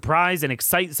continuing to surprise and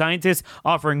excite scientists,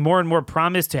 offering more and more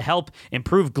promise to help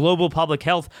improve global public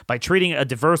health by treating a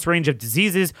diverse range of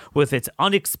diseases, with its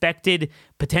unexpected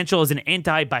potential as an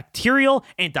antibacterial,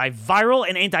 antiviral,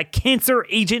 and anti-cancer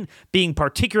agent being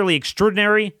particularly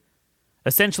extraordinary.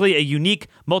 Essentially, a unique,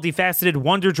 multifaceted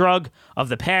wonder drug of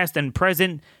the past and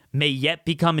present may yet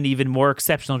become an even more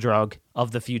exceptional drug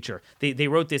of the future. They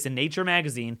wrote this in Nature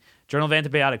magazine, Journal of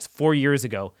Antibiotics, 4 years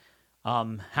ago.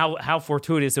 How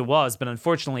fortuitous it was, but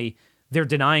unfortunately, they're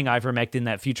denying ivermectin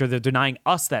that future. They're denying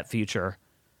us that future.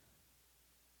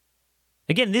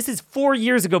 Again, this is 4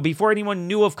 years ago, before anyone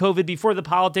knew of COVID, before the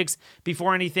politics,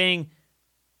 before anything.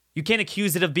 You can't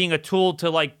accuse it of being a tool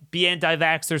to be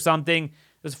anti-vax or something.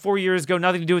 It was 4 years ago,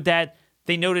 nothing to do with that.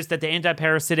 They noticed that the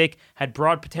antiparasitic had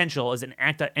broad potential as an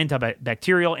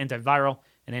antibacterial, antiviral,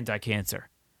 and anti-cancer.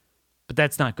 But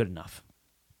that's not good enough.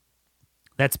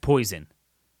 That's poison.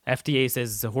 FDA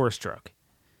says it's a horse drug.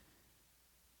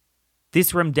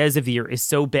 This remdesivir is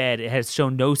so bad, it has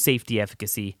shown no safety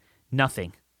efficacy.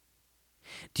 Nothing.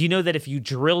 Do you know that if you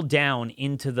drill down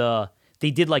into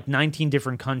they did 19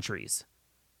 different countries.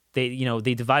 They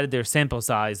divided their sample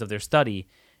size of their study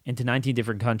into 19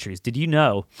 different countries. Did you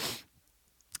know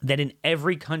that in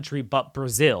every country but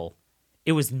Brazil,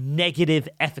 it was negative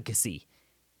efficacy?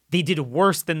 They did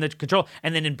worse than the control.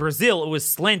 And then in Brazil, it was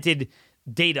slanted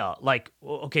data.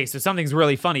 Okay, so something's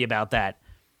really funny about that.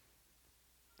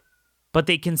 But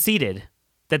they conceded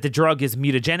that the drug is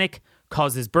mutagenic,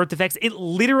 causes birth defects. It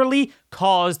literally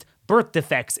caused birth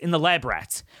defects in the lab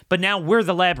rats. But now we're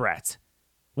the lab rats.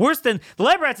 Worse than the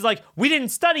lab rats is we didn't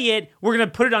study it, we're going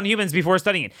to put it on humans before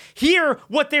studying it. Here,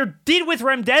 what they did with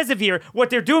remdesivir, what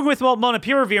they're doing with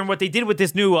molnupiravir, and what they did with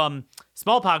this new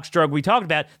smallpox drug we talked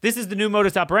about, this is the new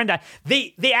modus operandi.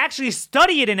 They actually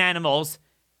study it in animals,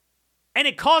 and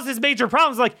it causes major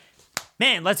problems.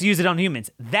 Man, let's use it on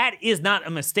humans. That is not a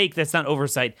mistake. That's not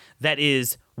oversight. That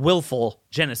is willful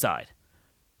genocide.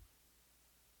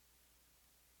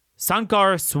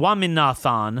 Sankar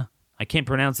Swaminathan, I can't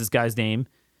pronounce this guy's name.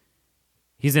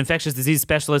 He's an infectious disease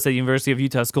specialist at the University of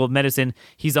Utah School of Medicine.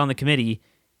 He's on the committee.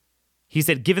 He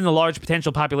said, given the large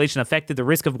potential population affected, the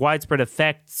risk of widespread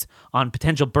effects on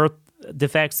potential birth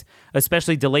defects,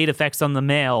 especially delayed effects on the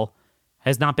male,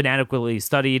 has not been adequately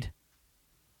studied.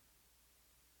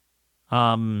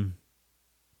 The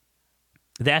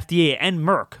FDA and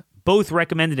Merck both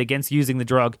recommended against using the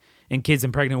drug in kids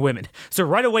and pregnant women. So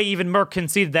right away, even Merck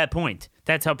conceded that point.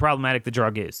 That's how problematic the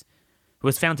drug is. It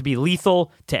was found to be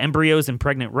lethal to embryos in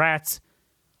pregnant rats,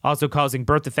 also causing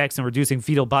birth defects and reducing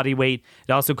fetal body weight.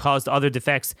 It also caused other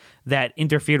defects that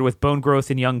interfered with bone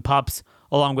growth in young pups,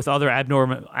 along with other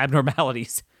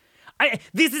abnormalities.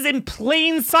 This is in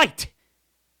plain sight.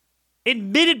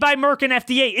 Admitted by Merck and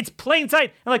FDA. It's plain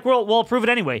sight. And we'll approve it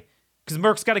anyway, because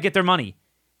Merck's got to get their money.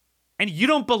 And you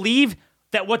don't believe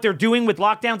that what they're doing with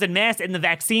lockdowns and masks and the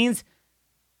vaccines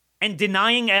and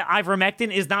denying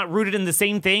ivermectin is not rooted in the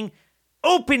same thing?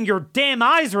 Open your damn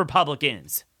eyes,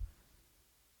 Republicans.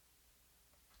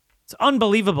 It's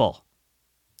unbelievable.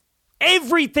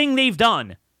 Everything they've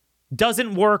done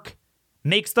doesn't work,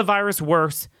 makes the virus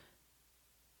worse,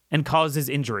 and causes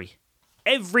injury.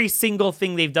 Every single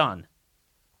thing they've done.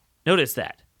 Notice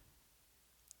that.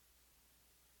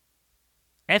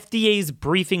 FDA's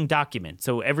briefing document.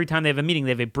 So every time they have a meeting,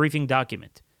 they have a briefing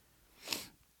document.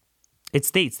 It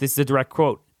states, this is a direct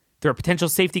quote, there are potential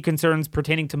safety concerns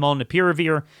pertaining to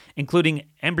molnupiravir, including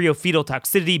embryo-fetal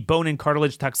toxicity, bone and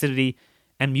cartilage toxicity,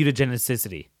 and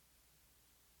mutagenicity.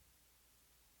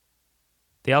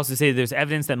 They also say there's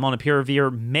evidence that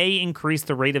molnupiravir may increase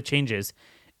the rate of changes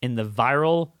in the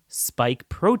viral spike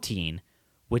protein,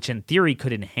 which in theory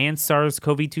could enhance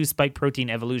SARS-CoV-2 spike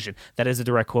protein evolution. That is a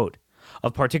direct quote.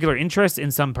 Of particular interest in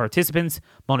some participants,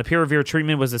 molnupiravir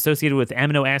treatment was associated with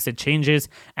amino acid changes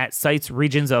at sites,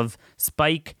 regions of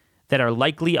spike that are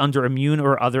likely under immune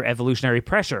or other evolutionary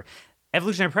pressure.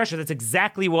 Evolutionary pressure, that's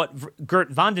exactly what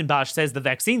Gert van den Bosch says the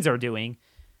vaccines are doing.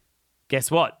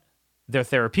 Guess what? They're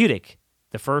therapeutic.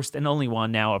 The first and only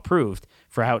one now approved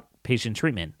for outpatient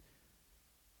treatment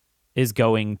is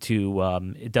going to,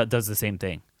 it does the same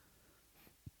thing.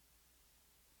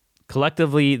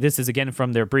 Collectively, this is again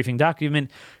from their briefing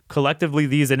document. Collectively,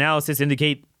 these analyses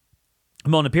indicate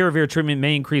molnupiravir treatment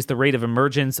may increase the rate of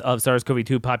emergence of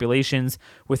SARS-CoV-2 populations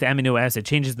with amino acid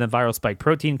changes in the viral spike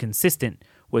protein consistent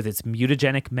with its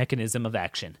mutagenic mechanism of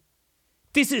action.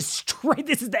 This is straight.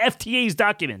 This is the FDA's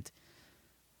document.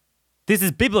 This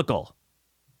is biblical.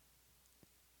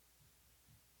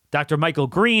 Dr. Michael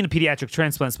Green, pediatric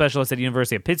transplant specialist at the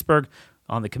University of Pittsburgh,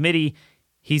 on the committee,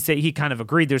 he said he kind of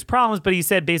agreed there's problems, but he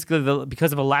said basically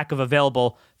because of a lack of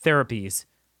available therapies,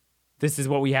 this is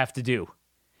what we have to do.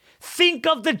 Think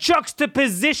of the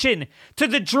juxtaposition to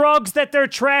the drugs that they're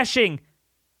trashing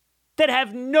that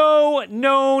have no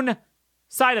known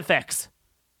side effects.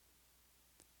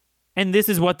 And this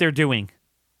is what they're doing.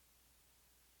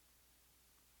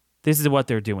 This is what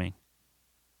they're doing.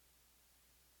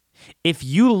 If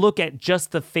you look at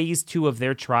just the phase 2 of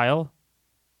their trial,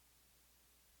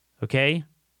 okay,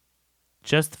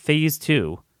 just phase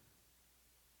 2,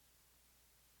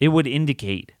 it would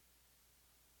indicate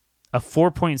a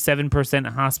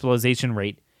 4.7% hospitalization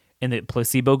rate in the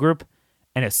placebo group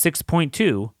and a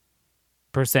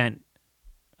 6.2%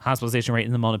 hospitalization rate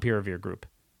in the molnupiravir group.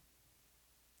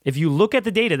 If you look at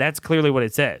the data, that's clearly what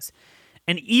it says.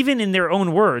 And even in their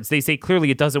own words, they say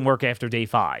clearly it doesn't work after day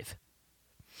 5.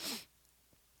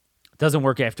 Doesn't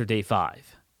work after day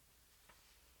 5.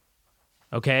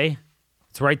 Okay?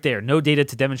 It's right there. No data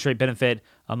to demonstrate benefit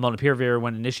of molnupiravir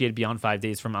when initiated beyond 5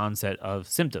 days from onset of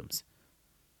symptoms.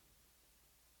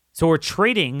 So we're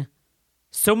trading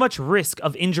so much risk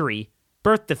of injury,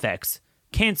 birth defects,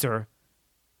 cancer,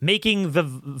 making the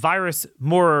virus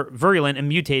more virulent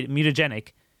and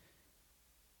mutagenic,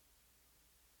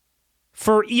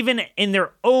 for even in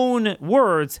their own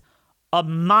words, a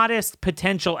modest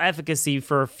potential efficacy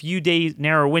for a few days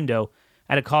narrow window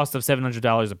at a cost of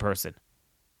 $700 a person.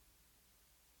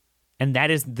 And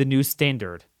that is the new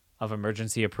standard of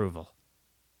emergency approval.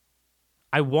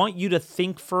 I want you to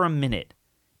think for a minute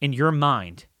in your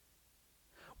mind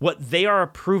what they are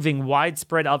approving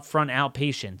widespread upfront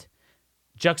outpatient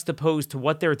juxtaposed to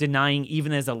what they're denying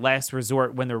even as a last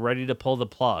resort when they're ready to pull the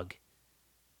plug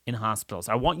in hospitals.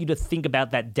 I want you to think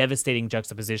about that devastating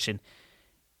juxtaposition.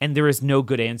 And there is no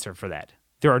good answer for that.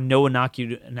 There are no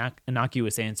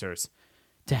innocuous answers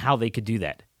to how they could do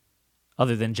that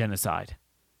other than genocide.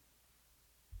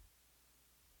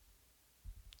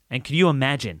 And can you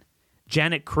imagine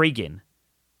Janet Cragen?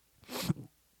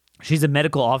 She's a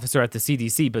medical officer at the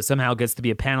CDC, but somehow gets to be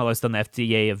a panelist on the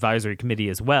FDA advisory committee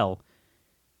as well.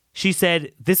 She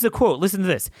said, this is a quote, listen to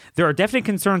this. There are definite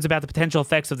concerns about the potential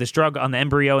effects of this drug on the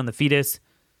embryo and the fetus.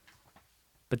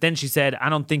 But then she said, I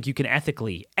don't think you can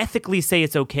ethically say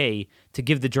it's okay to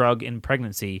give the drug in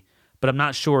pregnancy, but I'm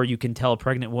not sure you can tell a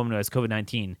pregnant woman who has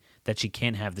COVID-19 that she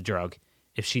can't have the drug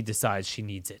if she decides she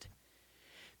needs it.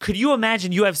 Could you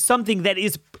imagine you have something that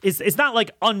is not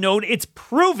like unknown, it's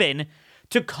proven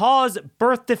to cause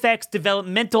birth defects,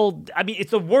 developmental,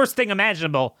 it's the worst thing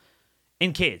imaginable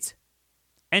in kids.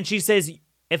 And she says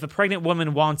if a pregnant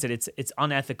woman wants it, it's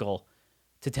unethical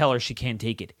to tell her she can't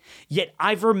take it. Yet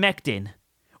ivermectin,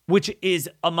 which is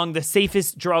among the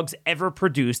safest drugs ever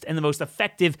produced and the most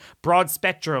effective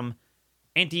broad-spectrum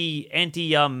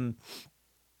anti-viral,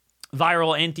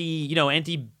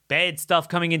 anti-bad stuff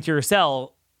coming into your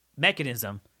cell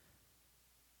mechanism,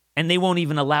 and they won't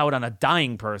even allow it on a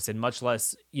dying person, much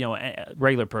less, a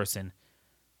regular person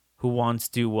who wants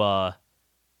to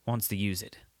use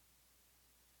it.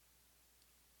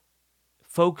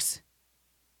 Folks,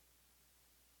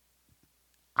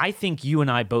 I think you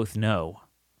and I both know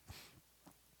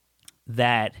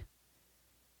that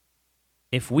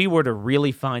if we were to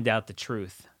really find out the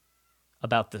truth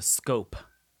about the scope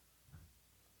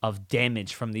of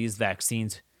damage from these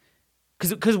vaccines,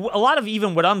 because a lot of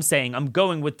even what I'm saying, I'm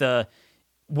going with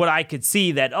what I could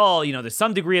see that, there's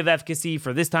some degree of efficacy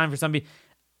for this time for some people.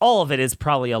 All of it is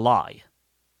probably a lie.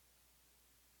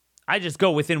 I just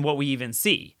go within what we even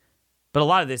see. But a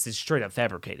lot of this is straight up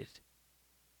fabricated.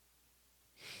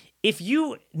 If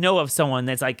you know of someone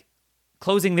that's like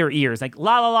closing their ears, like,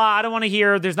 la, la, la, I don't want to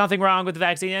hear, there's nothing wrong with the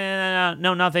vaccine,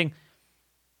 no, nothing.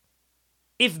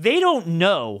 If they don't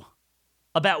know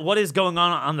about what is going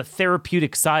on the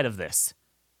therapeutic side of this,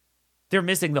 they're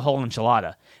missing the whole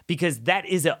enchilada, because that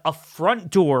is a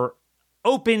front door,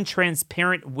 open,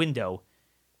 transparent window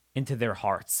into their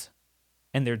hearts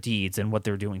and their deeds and what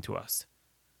they're doing to us.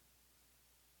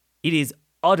 It is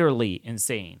utterly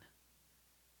insane.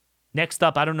 Next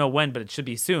up, I don't know when, but it should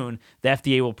be soon, the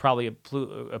FDA will probably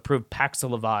approve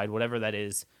Paxlovid, whatever that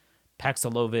is.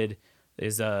 Paxlovid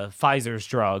is Pfizer's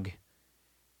drug,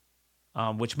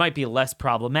 which might be less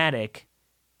problematic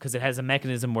because it has a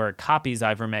mechanism where it copies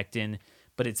ivermectin,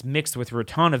 but it's mixed with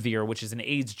ritonavir, which is an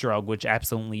AIDS drug, which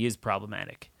absolutely is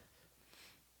problematic.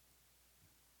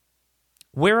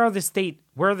 Where are the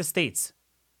states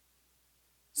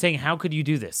saying, how could you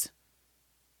do this?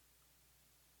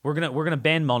 We're gonna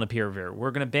ban molnupiravir. We're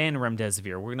gonna ban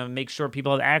remdesivir. We're gonna make sure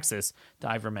people have access to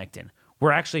ivermectin.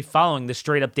 We're actually following the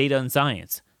straight up data and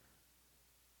science.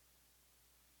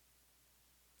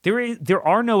 There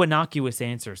are no innocuous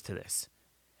answers to this,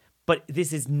 but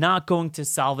this is not going to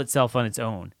solve itself on its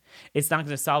own. It's not going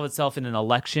to solve itself in an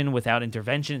election without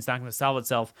intervention. It's not going to solve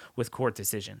itself with court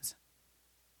decisions.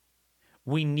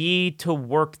 We need to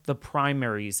work the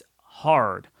primaries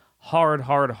hard.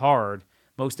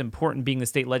 Most important being the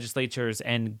state legislatures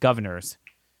and governors,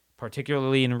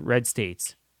 particularly in red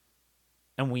states.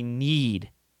 And we need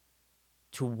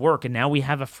to work, and now we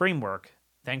have a framework,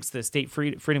 thanks to the state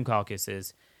freedom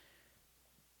caucuses.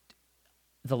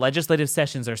 The legislative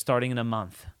sessions are starting in a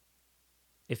month.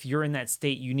 If you're in that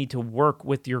state, you need to work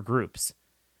with your groups.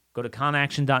 Go to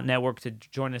conaction.network to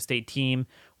join a state team.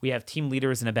 We have team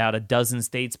leaders in about a dozen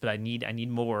states, but I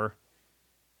need more.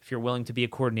 If you're willing to be a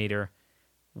coordinator,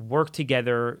 work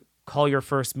together, call your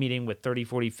first meeting with 30,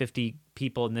 40, 50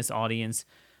 people in this audience.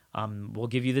 We'll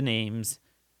give you the names,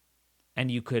 and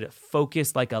you could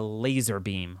focus like a laser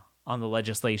beam on the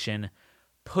legislation,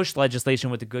 push legislation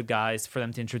with the good guys for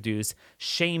them to introduce,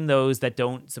 shame those that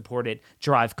don't support it,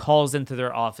 drive calls into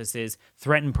their offices,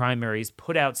 threaten primaries,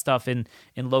 put out stuff in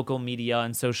local media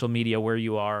and social media where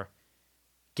you are.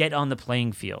 Get on the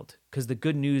playing field, because the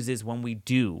good news is when we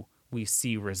do, we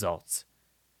see results.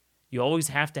 You always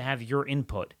have to have your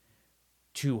input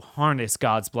to harness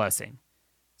God's blessing.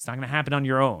 It's not going to happen on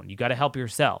your own. You got to help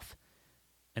yourself,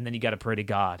 and then you got to pray to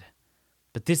God.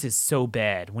 But this is so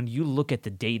bad. When you look at the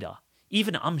data,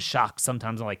 even I'm shocked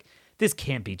sometimes. I'm like, this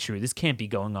can't be true. This can't be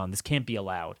going on. This can't be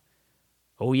allowed.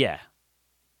 Oh, yeah.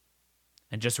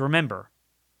 And just remember,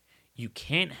 you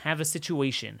can't have a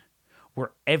situation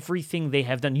where everything they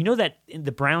have done. You know that in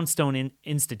the Brownstone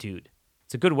Institute,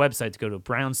 it's a good website to go to,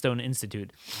 Brownstone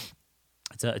Institute.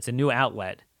 It's a new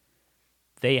outlet.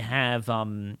 They have,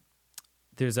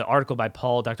 there's an article by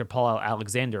Dr. Paul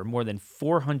Alexander, more than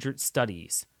 400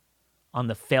 studies on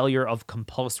the failure of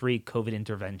compulsory COVID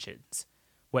interventions,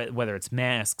 whether it's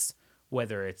masks,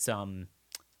 whether it's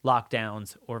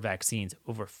lockdowns or vaccines.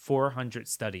 Over 400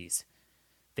 studies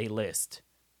they list.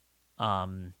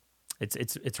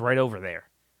 It's right over there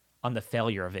on the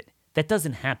failure of it. That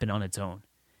doesn't happen on its own.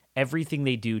 Everything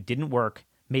they do didn't work,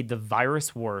 made the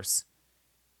virus worse,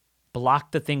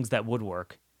 blocked the things that would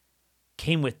work,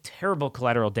 came with terrible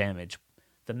collateral damage.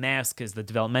 The mask is the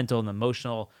developmental and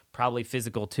emotional, probably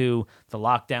physical too. The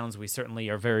lockdowns, we certainly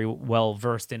are very well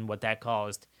versed in what that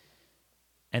caused.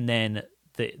 And then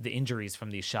the injuries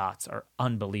from these shots are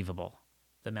unbelievable.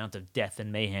 The amount of death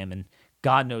and mayhem, and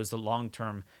God knows the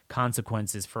long-term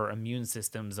consequences for immune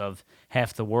systems of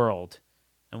half the world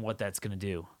and what that's going to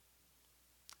do.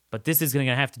 But this is going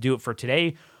to have to do it for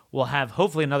today. We'll have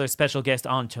hopefully another special guest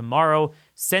on tomorrow.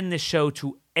 Send this show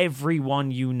to everyone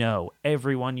you know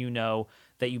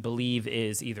that you believe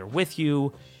is either with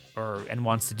you and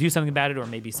wants to do something about it, or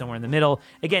maybe somewhere in the middle.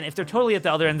 Again, if they're totally at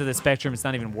the other end of the spectrum, it's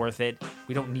not even worth it.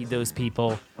 We don't need those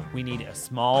people. We need a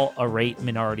small irate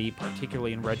minority,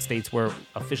 particularly in red states where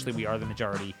officially we are the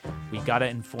majority. We got to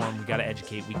inform, we got to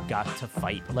educate, we got to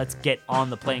fight. Let's get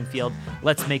on the playing field.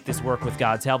 Let's make this work with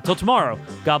God's help. Till tomorrow,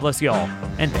 God bless you all,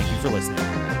 and thank you for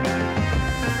listening.